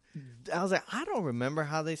 I was like, I don't remember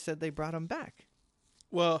how they said they brought him back.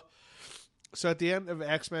 Well, so at the end of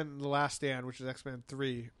X-Men: The Last Stand, which is X-Men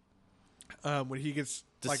 3, when he gets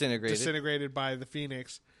disintegrated by the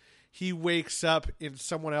Phoenix, he wakes up in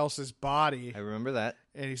someone else's body. I remember that.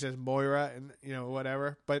 And he says Moira and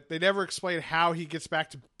whatever, but they never explain how he gets back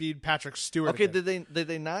to being Patrick Stewart. Okay, again. did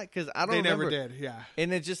they not? Because I don't. They remember. never did. Yeah.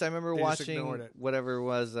 And it just I remember They just ignored watching it. whatever it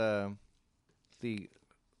was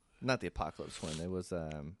not the Apocalypse one. It was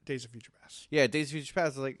Days of Future Past. yeah, Days of Future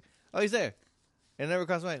Past. I was like, oh, he's there. And it never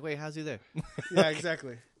crossed my mind. Wait, how's he there? Yeah,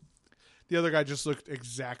 exactly. The other guy just looked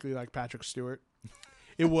exactly like Patrick Stewart.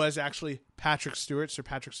 It was actually Patrick Stewart, Sir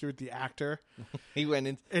Patrick Stewart, the actor. He went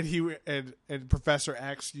in. And Professor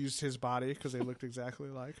X used his body because they looked exactly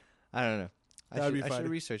alike. I don't know. That'd be I funny.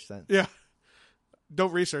 should research that. Yeah.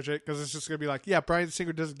 Don't research it because it's just going to be like, yeah, Bryan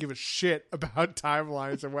Singer doesn't give a shit about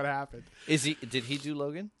timelines and what happened. Did he do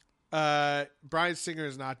Logan? Bryan Singer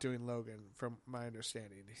is not doing Logan, from my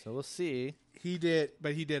understanding. So we'll see. He did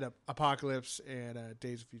Apocalypse and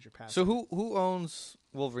Days of Future Past. So who owns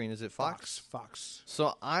Wolverine? Is it Fox? Fox.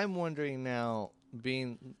 So I'm wondering now,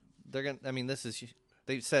 this is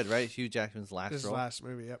they said right, Hugh Jackman's last This is role. last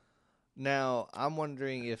movie. Yep. Now I'm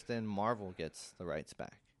wondering if then Marvel gets the rights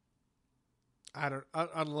back. I don't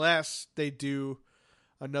unless they do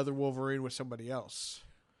another Wolverine with somebody else.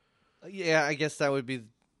 Yeah, I guess that would be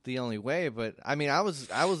the only way. But I mean, I was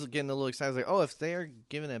getting a little excited. I was like, oh, if they are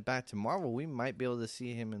giving it back to Marvel, we might be able to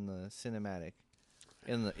see him in the cinematic,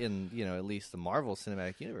 in at least the Marvel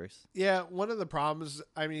Cinematic Universe. Yeah, one of the problems,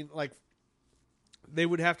 I mean, like, they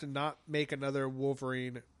would have to not make another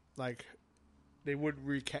Wolverine. Like, they would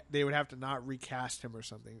have to not recast him or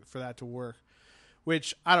something for that to work.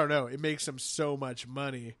 Which I don't know. It makes them so much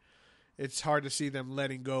money, it's hard to see them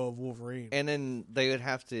letting go of Wolverine. And then they would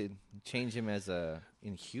have to change him as a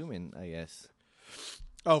Inhuman, I guess.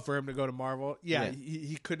 Oh, for him to go to Marvel? Yeah, Yeah.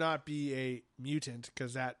 He could not be a mutant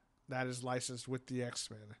because that is licensed with the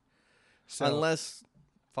X-Men. So, Unless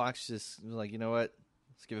Fox just was like, you know what?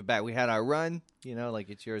 Let's give it back. We had our run, like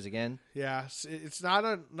it's yours again. yeah, it's not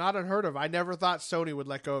unheard of. I never thought Sony would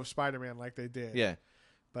let go of Spider-Man like they did. Yeah.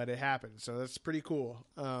 But it happened, so that's pretty cool.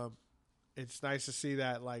 It's nice to see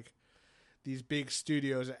that like these big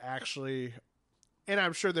studios actually, and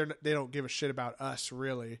I'm sure they don't give a shit about us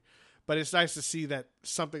really, but it's nice to see that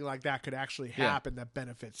something like that could actually happen that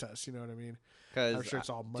benefits us. You know what I mean? Because, I'm sure it's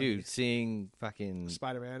all money. dude, seeing fucking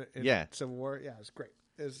Spider-Man in Civil War, it's great.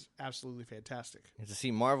 It's absolutely fantastic. and to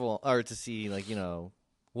see Marvel or to see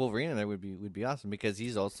Wolverine in there would be awesome because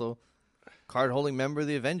he's also card holding member of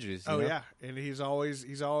the Avengers. you know? Yeah, and he's always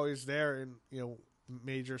there in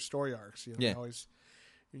major story arcs. Yeah. Always,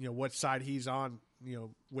 what side he's on.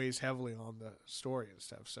 Weighs heavily on the story and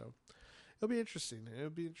stuff. So it'll be interesting.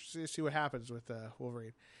 It'll be interesting to see what happens with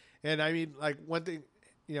Wolverine. And I mean, like one thing,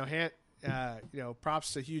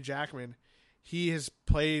 props to Hugh Jackman. He has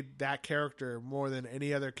played that character more than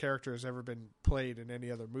any other character has ever been played in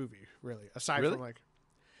any other movie, really. Aside from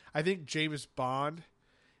I think James Bond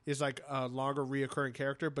is like a longer reoccurring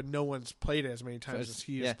character, but no one's played it as many times as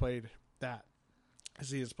he has played that,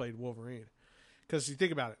 as he has played Wolverine. Because you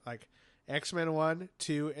think about it, like X-Men 1,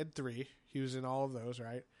 2, and 3, he was in all of those,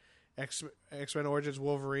 right? X-Men Origins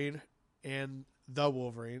Wolverine and The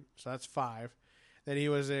Wolverine, so that's 5. Then he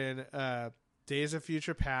was in Days of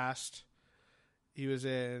Future Past. He was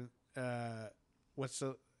in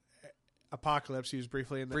Apocalypse. He was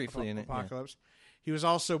briefly in Apocalypse. Yeah. He was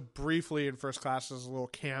also briefly in First Class as a little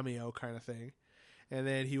cameo kind of thing. And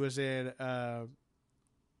then he was in I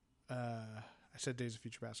said Days of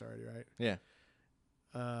Future Past already, right? Yeah.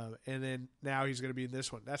 And then now he's going to be in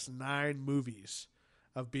this one. That's 9 movies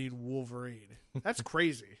of being Wolverine. That's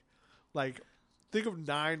crazy. Like, think of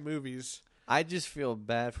 9 movies. I just feel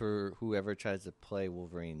bad for whoever tries to play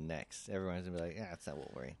Wolverine next. Everyone's gonna be like, it's not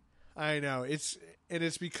Wolverine. I know it's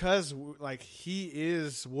because like he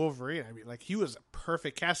is Wolverine. I mean, like he was a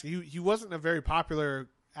perfect casting. He wasn't a very popular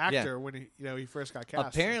actor when he first got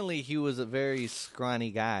cast. Apparently, he was a very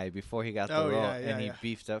scrawny guy before he got the role, and he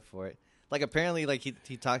beefed up for it. Like apparently, like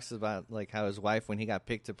he talks about like how his wife when he got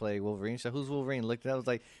picked to play Wolverine. So who's Wolverine? Looked at, I was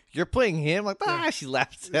like, "You're playing him?" Like, she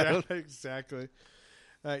laughed at him. Exactly.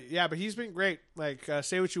 But he's been great. Like,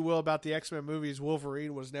 say what you will about the X-Men movies,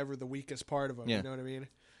 Wolverine was never the weakest part of them. Yeah. You know what I mean?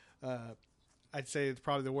 I'd say it's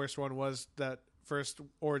probably the worst one was that first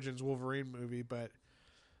Origins Wolverine movie, but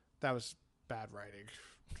that was bad writing.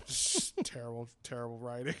 Just terrible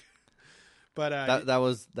writing. But that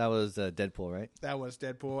was Deadpool, right? That was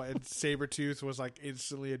Deadpool, and Sabretooth was like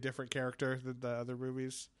instantly a different character than the other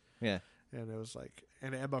movies. Yeah, and it was like,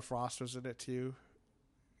 and Emma Frost was in it too.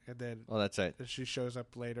 And then, that's right. She shows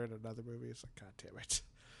up later in another movie. It's like, God damn it.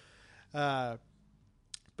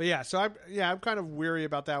 But yeah, so I'm kind of weary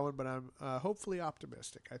about that one, but I'm hopefully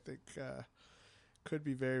optimistic. I think could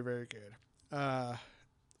be very, very good.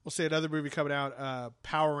 We'll say another movie coming out.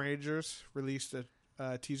 Power Rangers released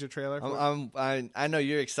a teaser trailer. I know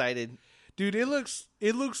you're excited, dude. It looks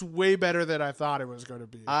way better than I thought it was going to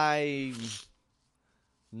be. I'm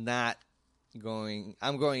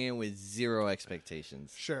going in with 0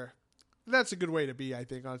 expectations. Sure. That's a good way to be, I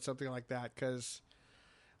think, on something like that, because,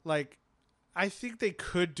 like, I think they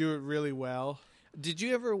could do it really well. Did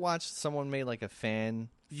you ever watch someone made, like, a fan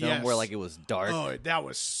film where, like, it was dark? Oh, that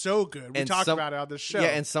was so good. We talked about it on the show. Yeah,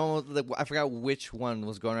 and someone, I forgot which one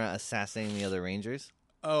was going around assassinating the other Rangers.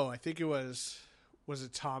 Oh, I think it was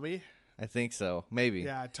it Tommy? I think so. Maybe.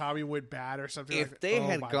 Yeah, Tommy went bad or something. If they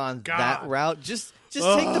had gone that route, just take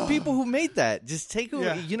the people who made that. Just take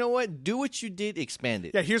you know what? Do what you did, expand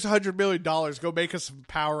it. Yeah, here's $100 million. Go make us some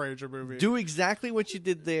Power Ranger movie. Do exactly what you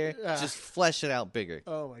did there. Just flesh it out bigger.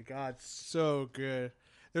 Oh my God, so good.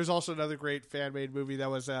 There's also another great fan made movie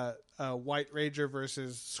that was a White Ranger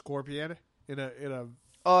versus Scorpion in a.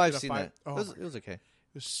 Oh, I've seen that. Oh, it was okay. It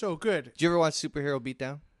was so good. Did you ever watch Superhero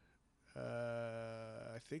Beatdown?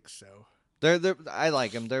 I think so. I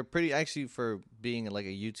like them. They're pretty, actually, for being like a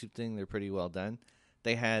YouTube thing, they're pretty well done.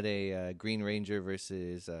 They had a Green Ranger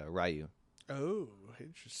versus Ryu. Oh,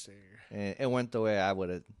 interesting. And it went the way I would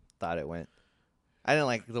have thought it went. I didn't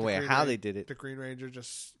like the way how they did it. The Green Ranger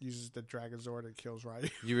just uses the Dragon Zord and kills Ryu.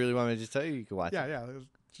 You really want me to just tell you? You can watch it. Yeah.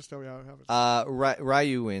 Just tell me how it happens.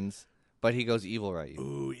 Ryu wins, but he goes evil Ryu.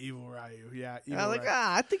 Ooh, evil Ryu. Yeah. I was like,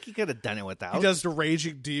 I think he could have done it without. He does the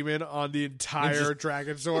Raging Demon on the entire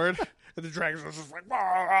Dragon Zord. and the dragons are just like.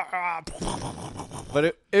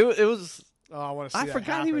 But it was. Oh, I want to see I that forgot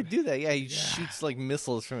happen. he would do that. Yeah, he shoots like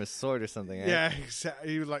missiles from his sword or something. Right? Yeah,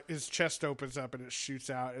 exactly. He would, like his chest opens up and it shoots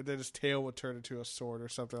out, and then his tail would turn into a sword or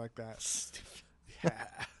something like that.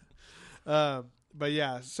 Yeah. But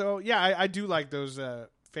yeah, so yeah, I do like those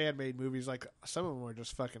fan made movies. Like some of them are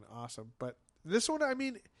just fucking awesome. But this one, I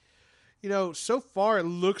mean, you know, so far it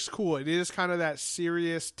looks cool. It is kind of that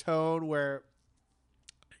serious tone where,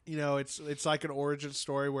 you know, it's like an origin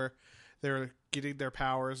story where they're getting their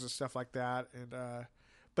powers and stuff like that. And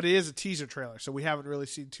but it is a teaser trailer, so we haven't really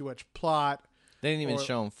seen too much plot. They didn't even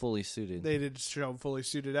show him fully suited. They didn't show him fully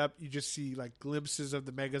suited up. You just see like glimpses of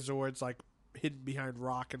the Megazords, like hidden behind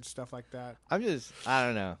rock and stuff like that. I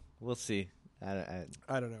don't know. We'll see. I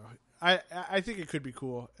don't know. I think it could be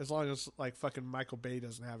cool as long as like fucking Michael Bay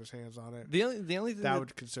doesn't have his hands on it. The only thing that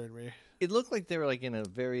would concern me. It looked like they were like in a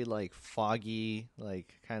very like foggy,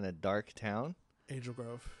 like kind of dark town. Angel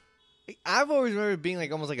Grove. I've always remembered it being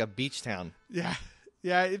like almost like a beach town. Yeah,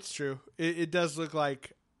 it's true. It does look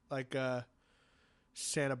like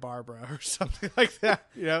Santa Barbara or something like that.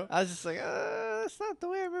 You know, I was just like, that's not the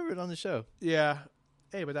way I remember it on the show. Yeah.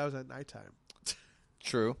 Hey, but that was at nighttime.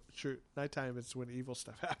 True. Nighttime is when evil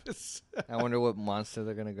stuff happens. I wonder what monster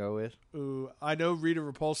they're gonna go with. Ooh, I know Rita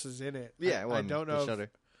Repulsa's in it. Yeah, I don't know.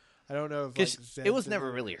 I don't know if it was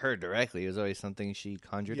never really her directly. It was always something she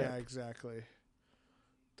conjured up. Yeah, exactly.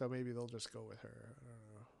 So maybe they'll just go with her. I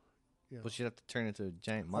don't know. You know. But she'd have to turn into a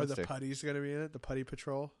giant Or monster. the Putty's going to be in it. The Putty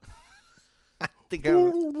Patrol. I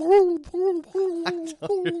don't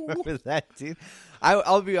remember that, dude.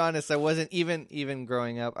 I'll be honest. I wasn't even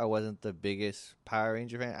growing up. I wasn't the biggest Power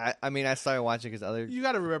Ranger fan. I mean, I started watching because other. You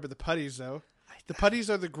got to remember the Putties, though. The Putties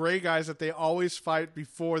are the gray guys that they always fight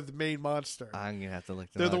before the main monster. I'm gonna have to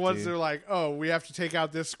look them They're up, the ones dude. that are like, oh, we have to take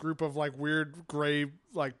out this group of like weird gray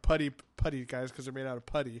like putty guys because they're made out of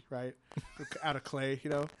putty, right? Out of clay, you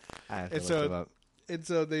know. I have to look them up. And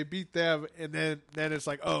so they beat them, and then it's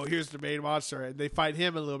like, oh, here's the main monster, and they fight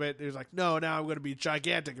him a little bit. And he's like, no, now I'm going to be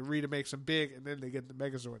gigantic, and Rita makes him big, and then they get the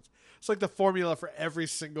Megazords. It's like the formula for every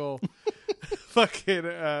single fucking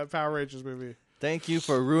Power Rangers movie. Thank you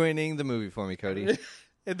for ruining the movie for me, Cody.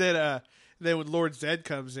 And then when Lord Zed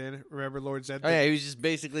comes in, remember Lord Zed? Oh yeah, he was just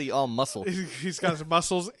basically all muscle. He's got his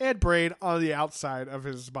muscles and brain on the outside of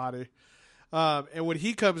his body. And when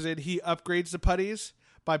he comes in, he upgrades the putties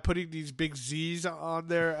by putting these big Z's on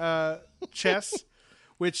their chests,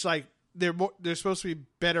 which like they're supposed to be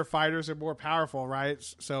better fighters and more powerful, right?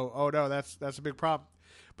 So, oh no, that's a big problem.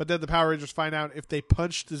 But then the Power Rangers find out if they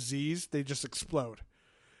punch the Z's, they just explode.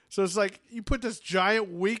 So it's like you put this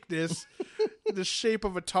giant weakness in the shape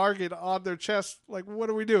of a target on their chest. Like, what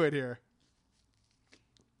are we doing here?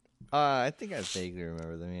 I think I vaguely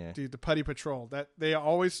remember them. Yeah, dude, the Putty Patrol. That they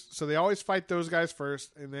always fight those guys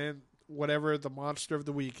first, and then whatever the monster of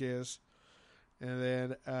the week is, and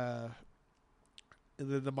then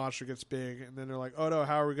the monster gets big, and then they're like, oh no,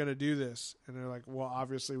 how are we gonna do this? And they're like, well,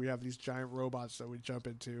 obviously we have these giant robots that we jump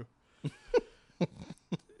into.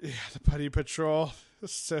 Yeah, the Putty Patrol.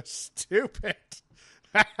 It's so stupid.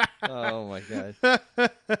 Oh my god.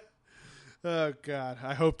 Oh god.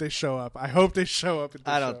 I hope they show up. I don't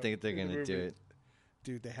think they're gonna do it.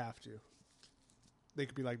 Dude, they have to. They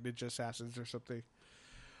could be like ninja assassins or something.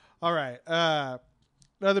 All right.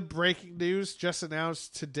 Another breaking news just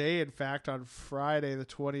announced today, in fact, on Friday the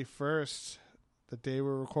 21st, the day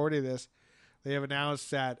we're recording this. They have announced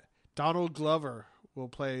that Donald Glover will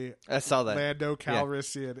play I saw that. Lando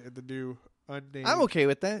Calrissian in the new unnamed. I'm okay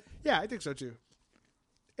with that. Yeah, I think so too.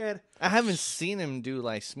 And I haven't seen him do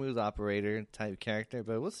like smooth operator type character,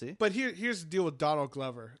 but we'll see. But here's the deal with Donald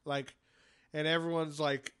Glover, like, and everyone's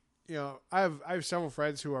like, you know, I have several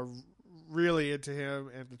friends who are really into him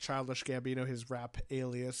and the Childish Gambino, his rap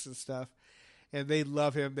alias and stuff, and they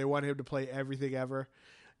love him. They want him to play everything ever.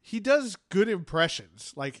 He does good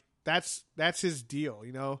impressions, like that's his deal,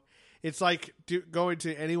 you know. It's like going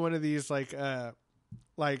to any one of these like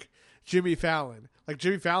Jimmy Fallon. Like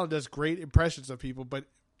Jimmy Fallon does great impressions of people, but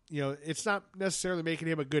you know, it's not necessarily making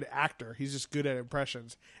him a good actor. He's just good at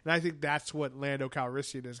impressions. And I think that's what Lando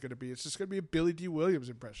Calrissian is going to be. It's just going to be a Billy D. Williams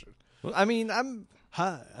impression. Well, I mean,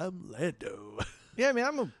 Hi, I'm Lando. Yeah, I mean,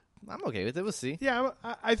 I'm okay with it. We'll see. Yeah,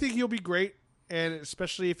 I think he'll be great, and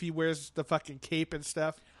especially if he wears the fucking cape and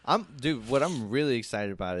stuff. Dude, what I'm really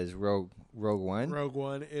excited about is Rogue One. Rogue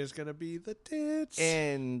One is going to be the tits.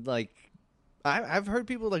 And like, I've heard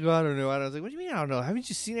people like, oh, I don't know. I was like, what do you mean I don't know? Haven't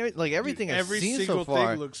you seen everything? Like everything Dude, I've seen so single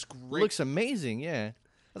far thing looks great. looks amazing. Yeah, I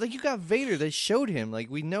was like, you got Vader. They showed him. Like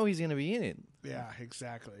we know he's gonna be in it. Yeah,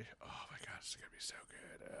 exactly. Oh my god, it's gonna be so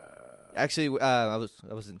good. Actually, I was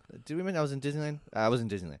in. Did we mention I was in Disneyland? I was in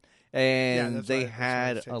Disneyland, and that's they right, that's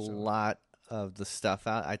had right, a lot of the stuff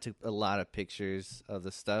out. I took a lot of pictures of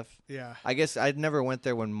the stuff. Yeah. I guess I never went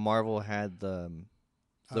there when Marvel had the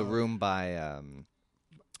Oh. room by In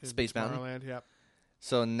Space Mountain. Tomorrowland, yep.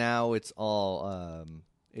 So now it's all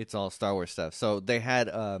Star Wars stuff. So they had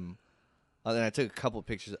and I took a couple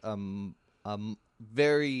pictures.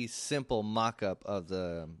 Very simple mock-up of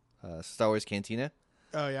the Star Wars Cantina.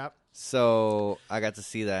 Oh yeah. So I got to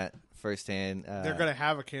see that firsthand. They're gonna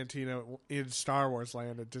have a cantina in Star Wars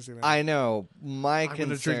Land at Disneyland. I know. I'm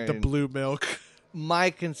gonna drink the blue milk. My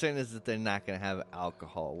concern is that they're not going to have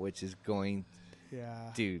alcohol, which is going,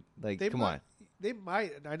 Yeah. dude. Like, They come might- on. They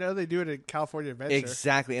might. I know they do it in California Adventure.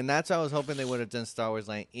 Exactly, and that's why I was hoping they would have done Star Wars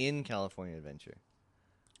Land in California Adventure.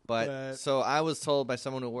 But so I was told by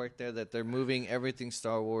someone who worked there that they're moving everything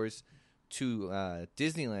Star Wars to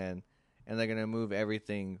Disneyland, and they're going to move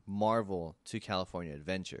everything Marvel to California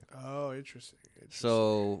Adventure. Oh, interesting.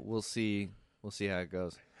 So we'll see. We'll see how it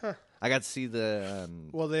goes. Huh. I got to see the.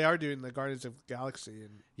 Well, they are doing the Guardians of the Galaxy in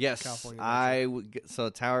Yes, California. so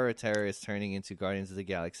Tower of Terror is turning into Guardians of the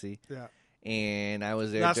Galaxy. Yeah. And I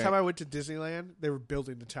was there. Last time I went to Disneyland, they were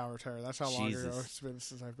building the Tower of Terror. That's how long ago Jesus. it's been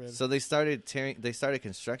since I've been. So they started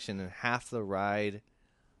construction, and half the ride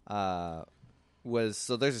was.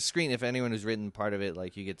 So there's a screen. If anyone who's ridden part of it,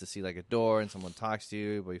 like you get to see like a door, and someone talks to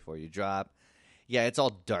you before you drop. Yeah, it's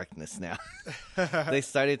all darkness now. They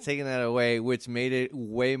started taking that away, which made it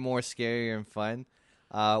way more scarier and fun.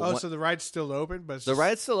 So the ride's still open, but the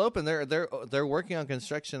ride's still open. They're working on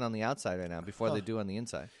construction on the outside right now before they do on the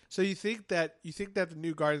inside. So you think that the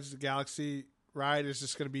new Guardians of the Galaxy ride is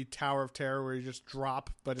just going to be Tower of Terror, where you just drop,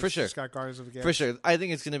 but it's For sure. just got Guardians of the Galaxy? For sure, I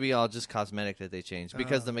think it's going to be all just cosmetic that they change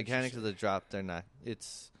because Oh, the mechanics of the drop, they're not.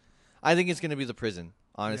 I think it's going to be the prison,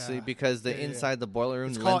 honestly, Yeah. because the Yeah, yeah. inside the boiler room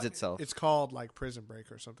It's lends called, itself. It's called like Prison Break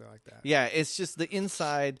or something like that. Yeah, it's just the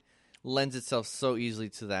inside lends itself so easily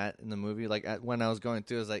to that in the movie. Like when I was going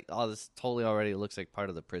through, I was like, "Oh, this totally already looks like part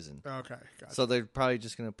of the prison." Okay, gotcha. So they're probably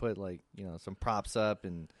just gonna put like some props up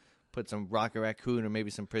and put some Rocket Raccoon or maybe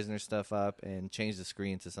some prisoner stuff up and change the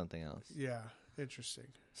screen to something else. Yeah, interesting.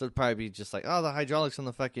 So it'd probably be just like, "Oh, the hydraulics on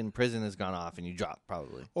the fucking prison has gone off," and you drop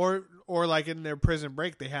probably. Or like in their Prison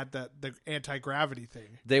Break, they had the anti-gravity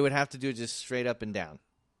thing. They would have to do it just straight up and down,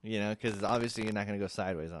 because obviously you're not gonna go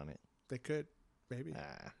sideways on it. They could, maybe.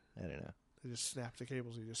 I don't know. They just snap the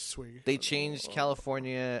cables. You just swing. They changed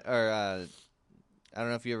California, or I don't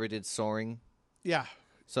know if you ever did Soaring. Yeah,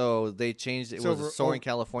 So they changed. It It's was over- Soaring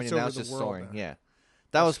California. it's Now over it's the just world Soaring. now. Yeah,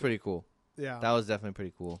 that was pretty cool. yeah. That was definitely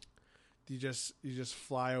pretty cool. You just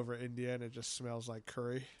fly over India and it just smells like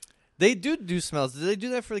curry. They do smells. Did they do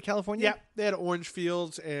that for the California? Yeah, they had orange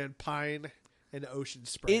fields and pine and ocean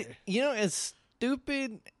spray. As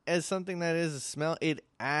stupid as something that is a smell, it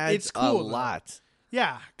adds It's cool, a though. lot.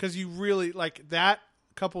 Yeah, because you really like that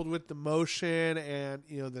coupled with the motion and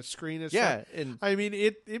the screen and Yeah, stuff. and I mean,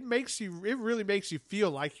 it really makes you feel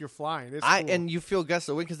like you're flying. It's cool. and you feel gusts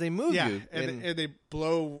of wind because they move yeah, you. and they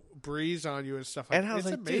blow breeze on you and stuff. Like And I was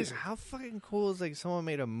it's like, amazing. dude, how fucking cool is like someone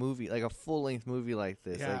made a movie, like a full length movie like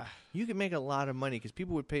this? Yeah. Like you could make a lot of money because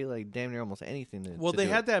people would pay like damn near almost anything. Well, to they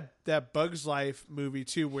do had it. that Bugs Life movie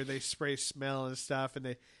too, where they spray smell and stuff, and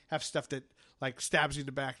they have stuff that like stabs you in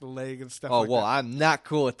the back of the leg and stuff. Oh like well, that. I'm not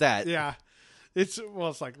cool with that. Yeah. It's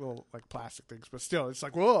like little like plastic things, but still, it's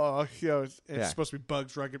like whoa, it's Yeah. supposed to be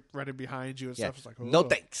bugs running behind you and Yeah. stuff. It's like No whoa.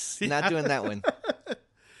 thanks, not doing that one.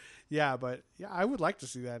 Yeah, but yeah, I would like to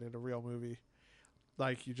see that in a real movie.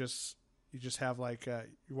 Like you just have like you're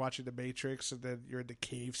watching The Matrix and then you're in the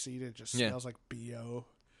cave scene and it just Yeah. smells like BO.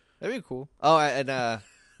 That'd be cool. Oh, and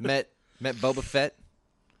met Boba Fett.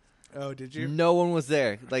 Oh, did you? No one was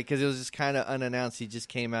there, like because it was just kind of unannounced. He just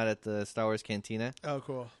came out at the Star Wars Cantina, Oh,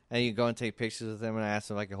 cool. and you go and take pictures with him. And I asked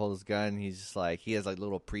him if I could hold his gun. He's just like he has like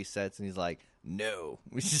little presets, and he's like, "No."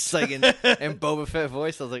 It's just like in Boba Fett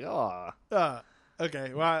voice. I was like, "Oh,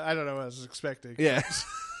 Okay. Well, I don't know what I was expecting. yeah."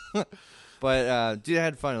 But dude, I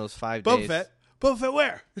had fun. It was 5 Boba days. Fett. Boba Fett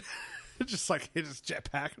where? Just like hit his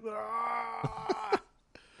jetpack.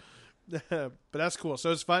 But that's cool.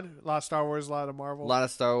 So it's fun. A lot of Star Wars, a lot of Marvel. A lot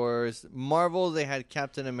of Star Wars. Marvel, they had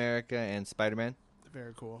Captain America and Spider-Man.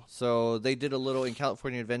 Very cool. So they did a little in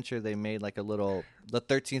California Adventure. They made like a little the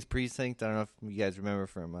 13th precinct. I don't know if you guys remember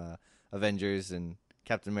from Avengers, and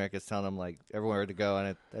Captain America's telling them like everywhere to go,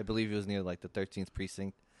 and I believe he was near like the 13th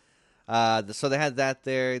precinct. So they had that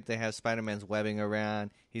there. They have Spider-Man's webbing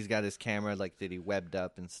around. He's got his camera like that he webbed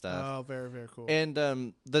up and stuff. Oh, very, very cool. And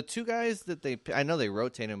the two guys that I know they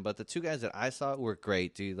rotate them, but the two guys that I saw were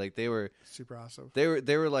great, dude. Like they were Super awesome. they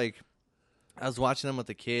were like I was watching them with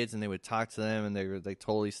the kids, and they would talk to them, and they were like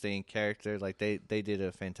totally stay in character. Like they did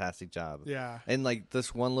a fantastic job. Yeah. And like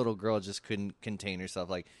this one little girl just couldn't contain herself.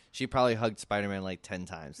 Like she probably hugged Spider-Man like 10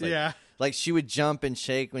 times. Like, Yeah. Like she would jump and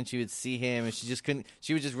shake when she would see him, and she just couldn't.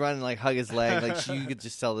 She would just run and like hug his leg. Like you could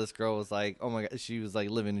just tell this girl was like, oh my god, she was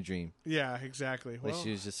like living a dream. Yeah, exactly. Like Well,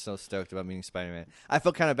 she was just so stoked about meeting Spider-Man. I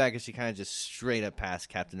felt kind of bad because she kind of just straight up passed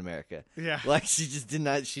Captain America. yeah. Like she just did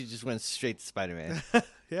not. She just went straight to Spider-Man.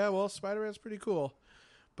 Yeah, well, Spider-Man's pretty cool.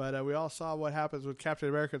 But we all saw what happens when Captain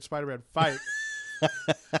America and Spider-Man fight.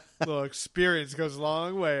 Little experience goes a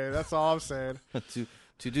long way. That's all I'm saying. Two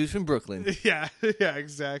dudes from Brooklyn. Yeah, yeah,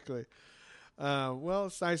 exactly. Well,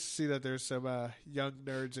 it's nice to see that there's some young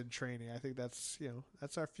nerds in training. I think that's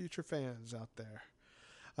our future fans out there.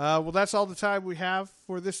 Well, that's all the time we have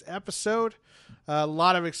for this episode. A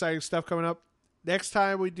lot of exciting stuff coming up. Next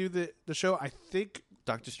time we do the show, I think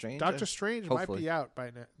Doctor Strange. Doctor Strange might Hopefully. be out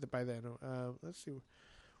by then. Let's see.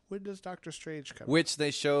 When does Doctor Strange come? Which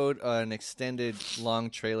they showed an extended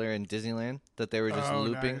long trailer in Disneyland that they were just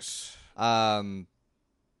looping. Nice. I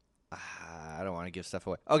don't want to give stuff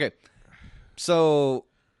away. Okay, so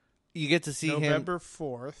you get to see November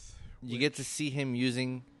 4th. You get to see him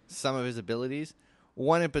using some of his abilities.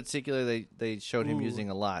 One in particular, they showed him using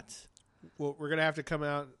a lot. Well, we're gonna have to come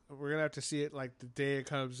out. We're gonna have to see it like the day it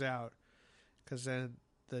comes out, because then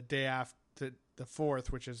the day after the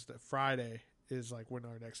 4th, which is the Friday, is like when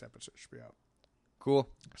our next episode should be out. Cool.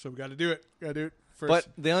 So we got to do it. First. But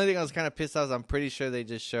the only thing I was kind of pissed off is I'm pretty sure they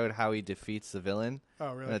just showed how he defeats the villain.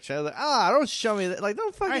 Oh, In really? the trailer. Like, don't show me that. Like,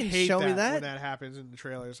 don't I fucking hate show that me that. when that happens in the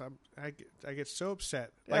trailers. I get so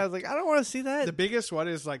upset. Yeah, I was like, I don't want to see that. The biggest one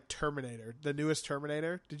is like Terminator, the newest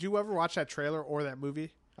Terminator. Did you ever watch that trailer or that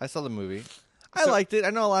movie? I saw the movie. I liked it.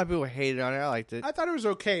 I know a lot of people hated on it. I liked it. I thought it was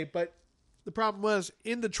okay, but the problem was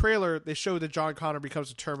in the trailer they showed that John Connor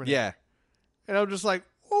becomes a Terminator. Yeah. And I'm just like,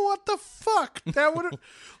 well, what the fuck? That would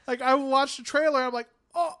like I watched the trailer. I'm like,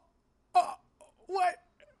 oh, what?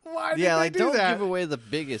 Why did they do don't that? give away the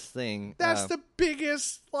biggest thing. That's the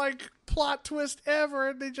biggest like plot twist ever,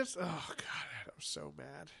 and they just god, I'm so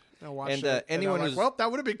mad. I watched it, anyone and I'm who's like, well, that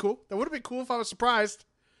would have been cool. That would have been cool if I was surprised.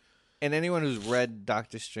 And anyone who's read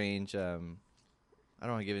Doctor Strange, I don't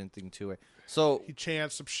want to give anything to it. So He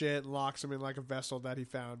chants some shit and locks him in like a vessel that he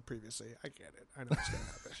found previously. I get it. I know what's gonna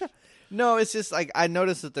happen. no, it's just like I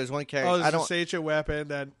noticed that there's one character. Oh, I there's don't. a ancient weapon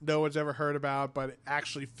that no one's ever heard about, but it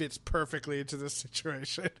actually fits perfectly into this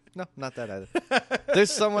situation. No, not that either.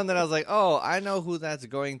 There's someone that I was like, oh, I know who that's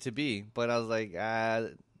going to be, but I was like, I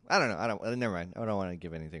don't know. Never mind. I don't want to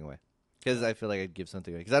give anything away because I feel like I'd give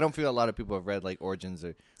something away because I don't feel a lot of people have read like Origins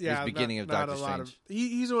or the beginning of Doctor Strange.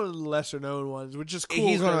 He's one of the lesser known ones, which is cool.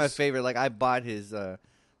 He's one of my favorite. Like I bought his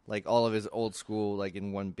like all of his old school like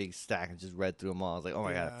in one big stack and just read through them all. I was like, oh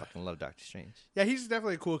my god, I fucking love Doctor Strange. Yeah, he's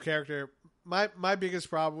definitely a cool character. My biggest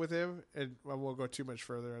problem with him, and I won't go too much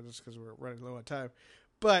further on this because we're running low on time,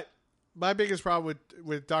 but my biggest problem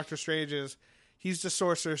with Doctor Strange is he's the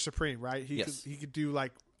Sorcerer Supreme, right? He could do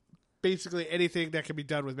like basically anything that can be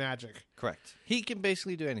done with magic. Correct. He can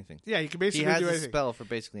basically do anything. Yeah, he can basically do He has anything. a spell for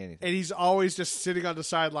basically anything. And he's always just sitting on the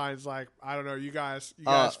sidelines like, I don't know, you guys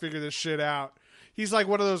figure this shit out. He's like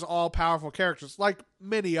one of those all-powerful characters, like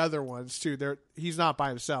many other ones, too. He's not by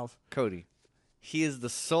himself. Cody, he is the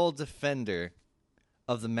sole defender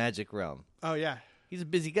of the magic realm. Oh, yeah. He's a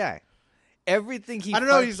busy guy. Everything he... I don't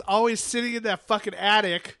know, he's always sitting in that fucking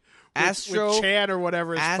attic with Chan or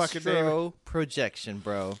whatever his fucking name is. Astro projection,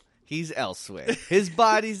 bro. He's elsewhere. His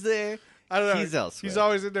body's there. I don't know. He's elsewhere. He's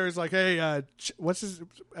always in there. He's like, hey, what's his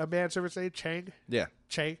manservant's name? Chang? Yeah.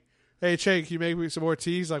 Chang? Hey, Chang, can you make me some more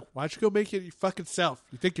tea? He's like, why don't you go make it your fucking self?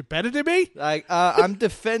 You think you're better than me? Like, I'm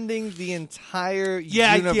defending the entire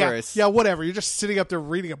universe. Yeah, whatever. You're just sitting up there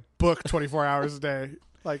reading a book 24 hours a day.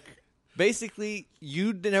 Like... Basically,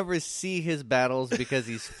 you never see his battles because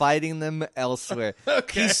he's fighting them elsewhere.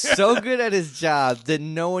 Okay. He's so good at his job that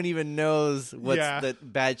no one even knows that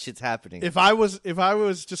bad shit's happening. If I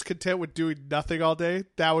was just content with doing nothing all day,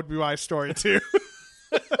 that would be my story too.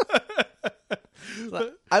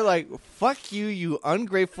 I like, fuck you, you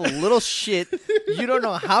ungrateful little shit. You don't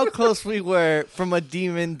know how close we were from a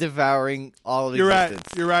demon devouring all of existence.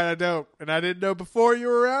 You're right, I don't. And I didn't know before you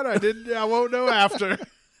were around. I won't know after.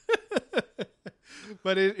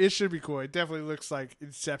 But it should be cool. It definitely looks like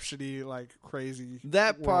Inception-y, like crazy.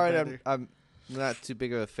 That part I'm not too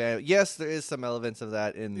big of a fan. Yes, there is some elements of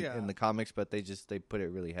that in the comics, but they put it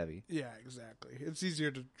really heavy. Yeah, exactly. It's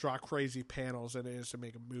easier to draw crazy panels than it is to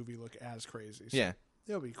make a movie look as crazy. So yeah.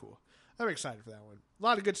 It'll be cool. I'm excited for that one. A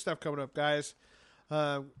lot of good stuff coming up, guys.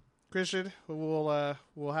 Christian, we'll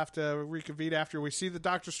have to reconvene after we see the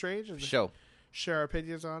Doctor Strange and Show. share our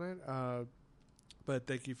opinions on it. But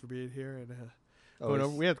thank you for being here and Oh, going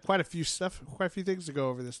over. We had quite a few things to go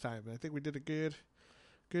over this time. I think we did a good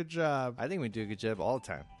job. I think we do a good job all the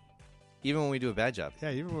time, even when we do a bad job.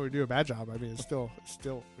 Yeah, even when we do a bad job, I mean, it's done. It's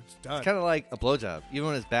kind of like a blowjob. Even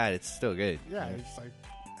when it's bad, it's still good. Yeah, it's like,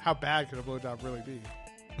 how bad could a blowjob really be?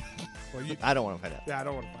 Well, I don't want to find out. Yeah, I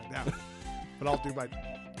don't want to find out, but I'll do my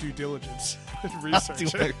due diligence and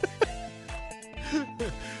research.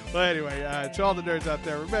 Well, anyway, to all the nerds out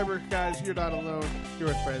there, remember, guys, you're not alone. You're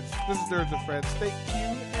with friends. This is Nerds with Friends. Thank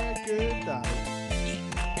you and good night.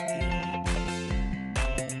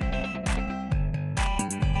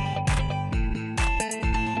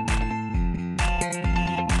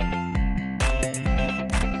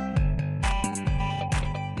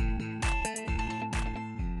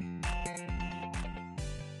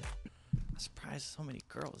 I'm surprised so many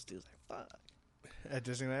girls do. Like, fuck. At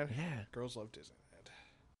Disneyland? Yeah. Girls love Disneyland.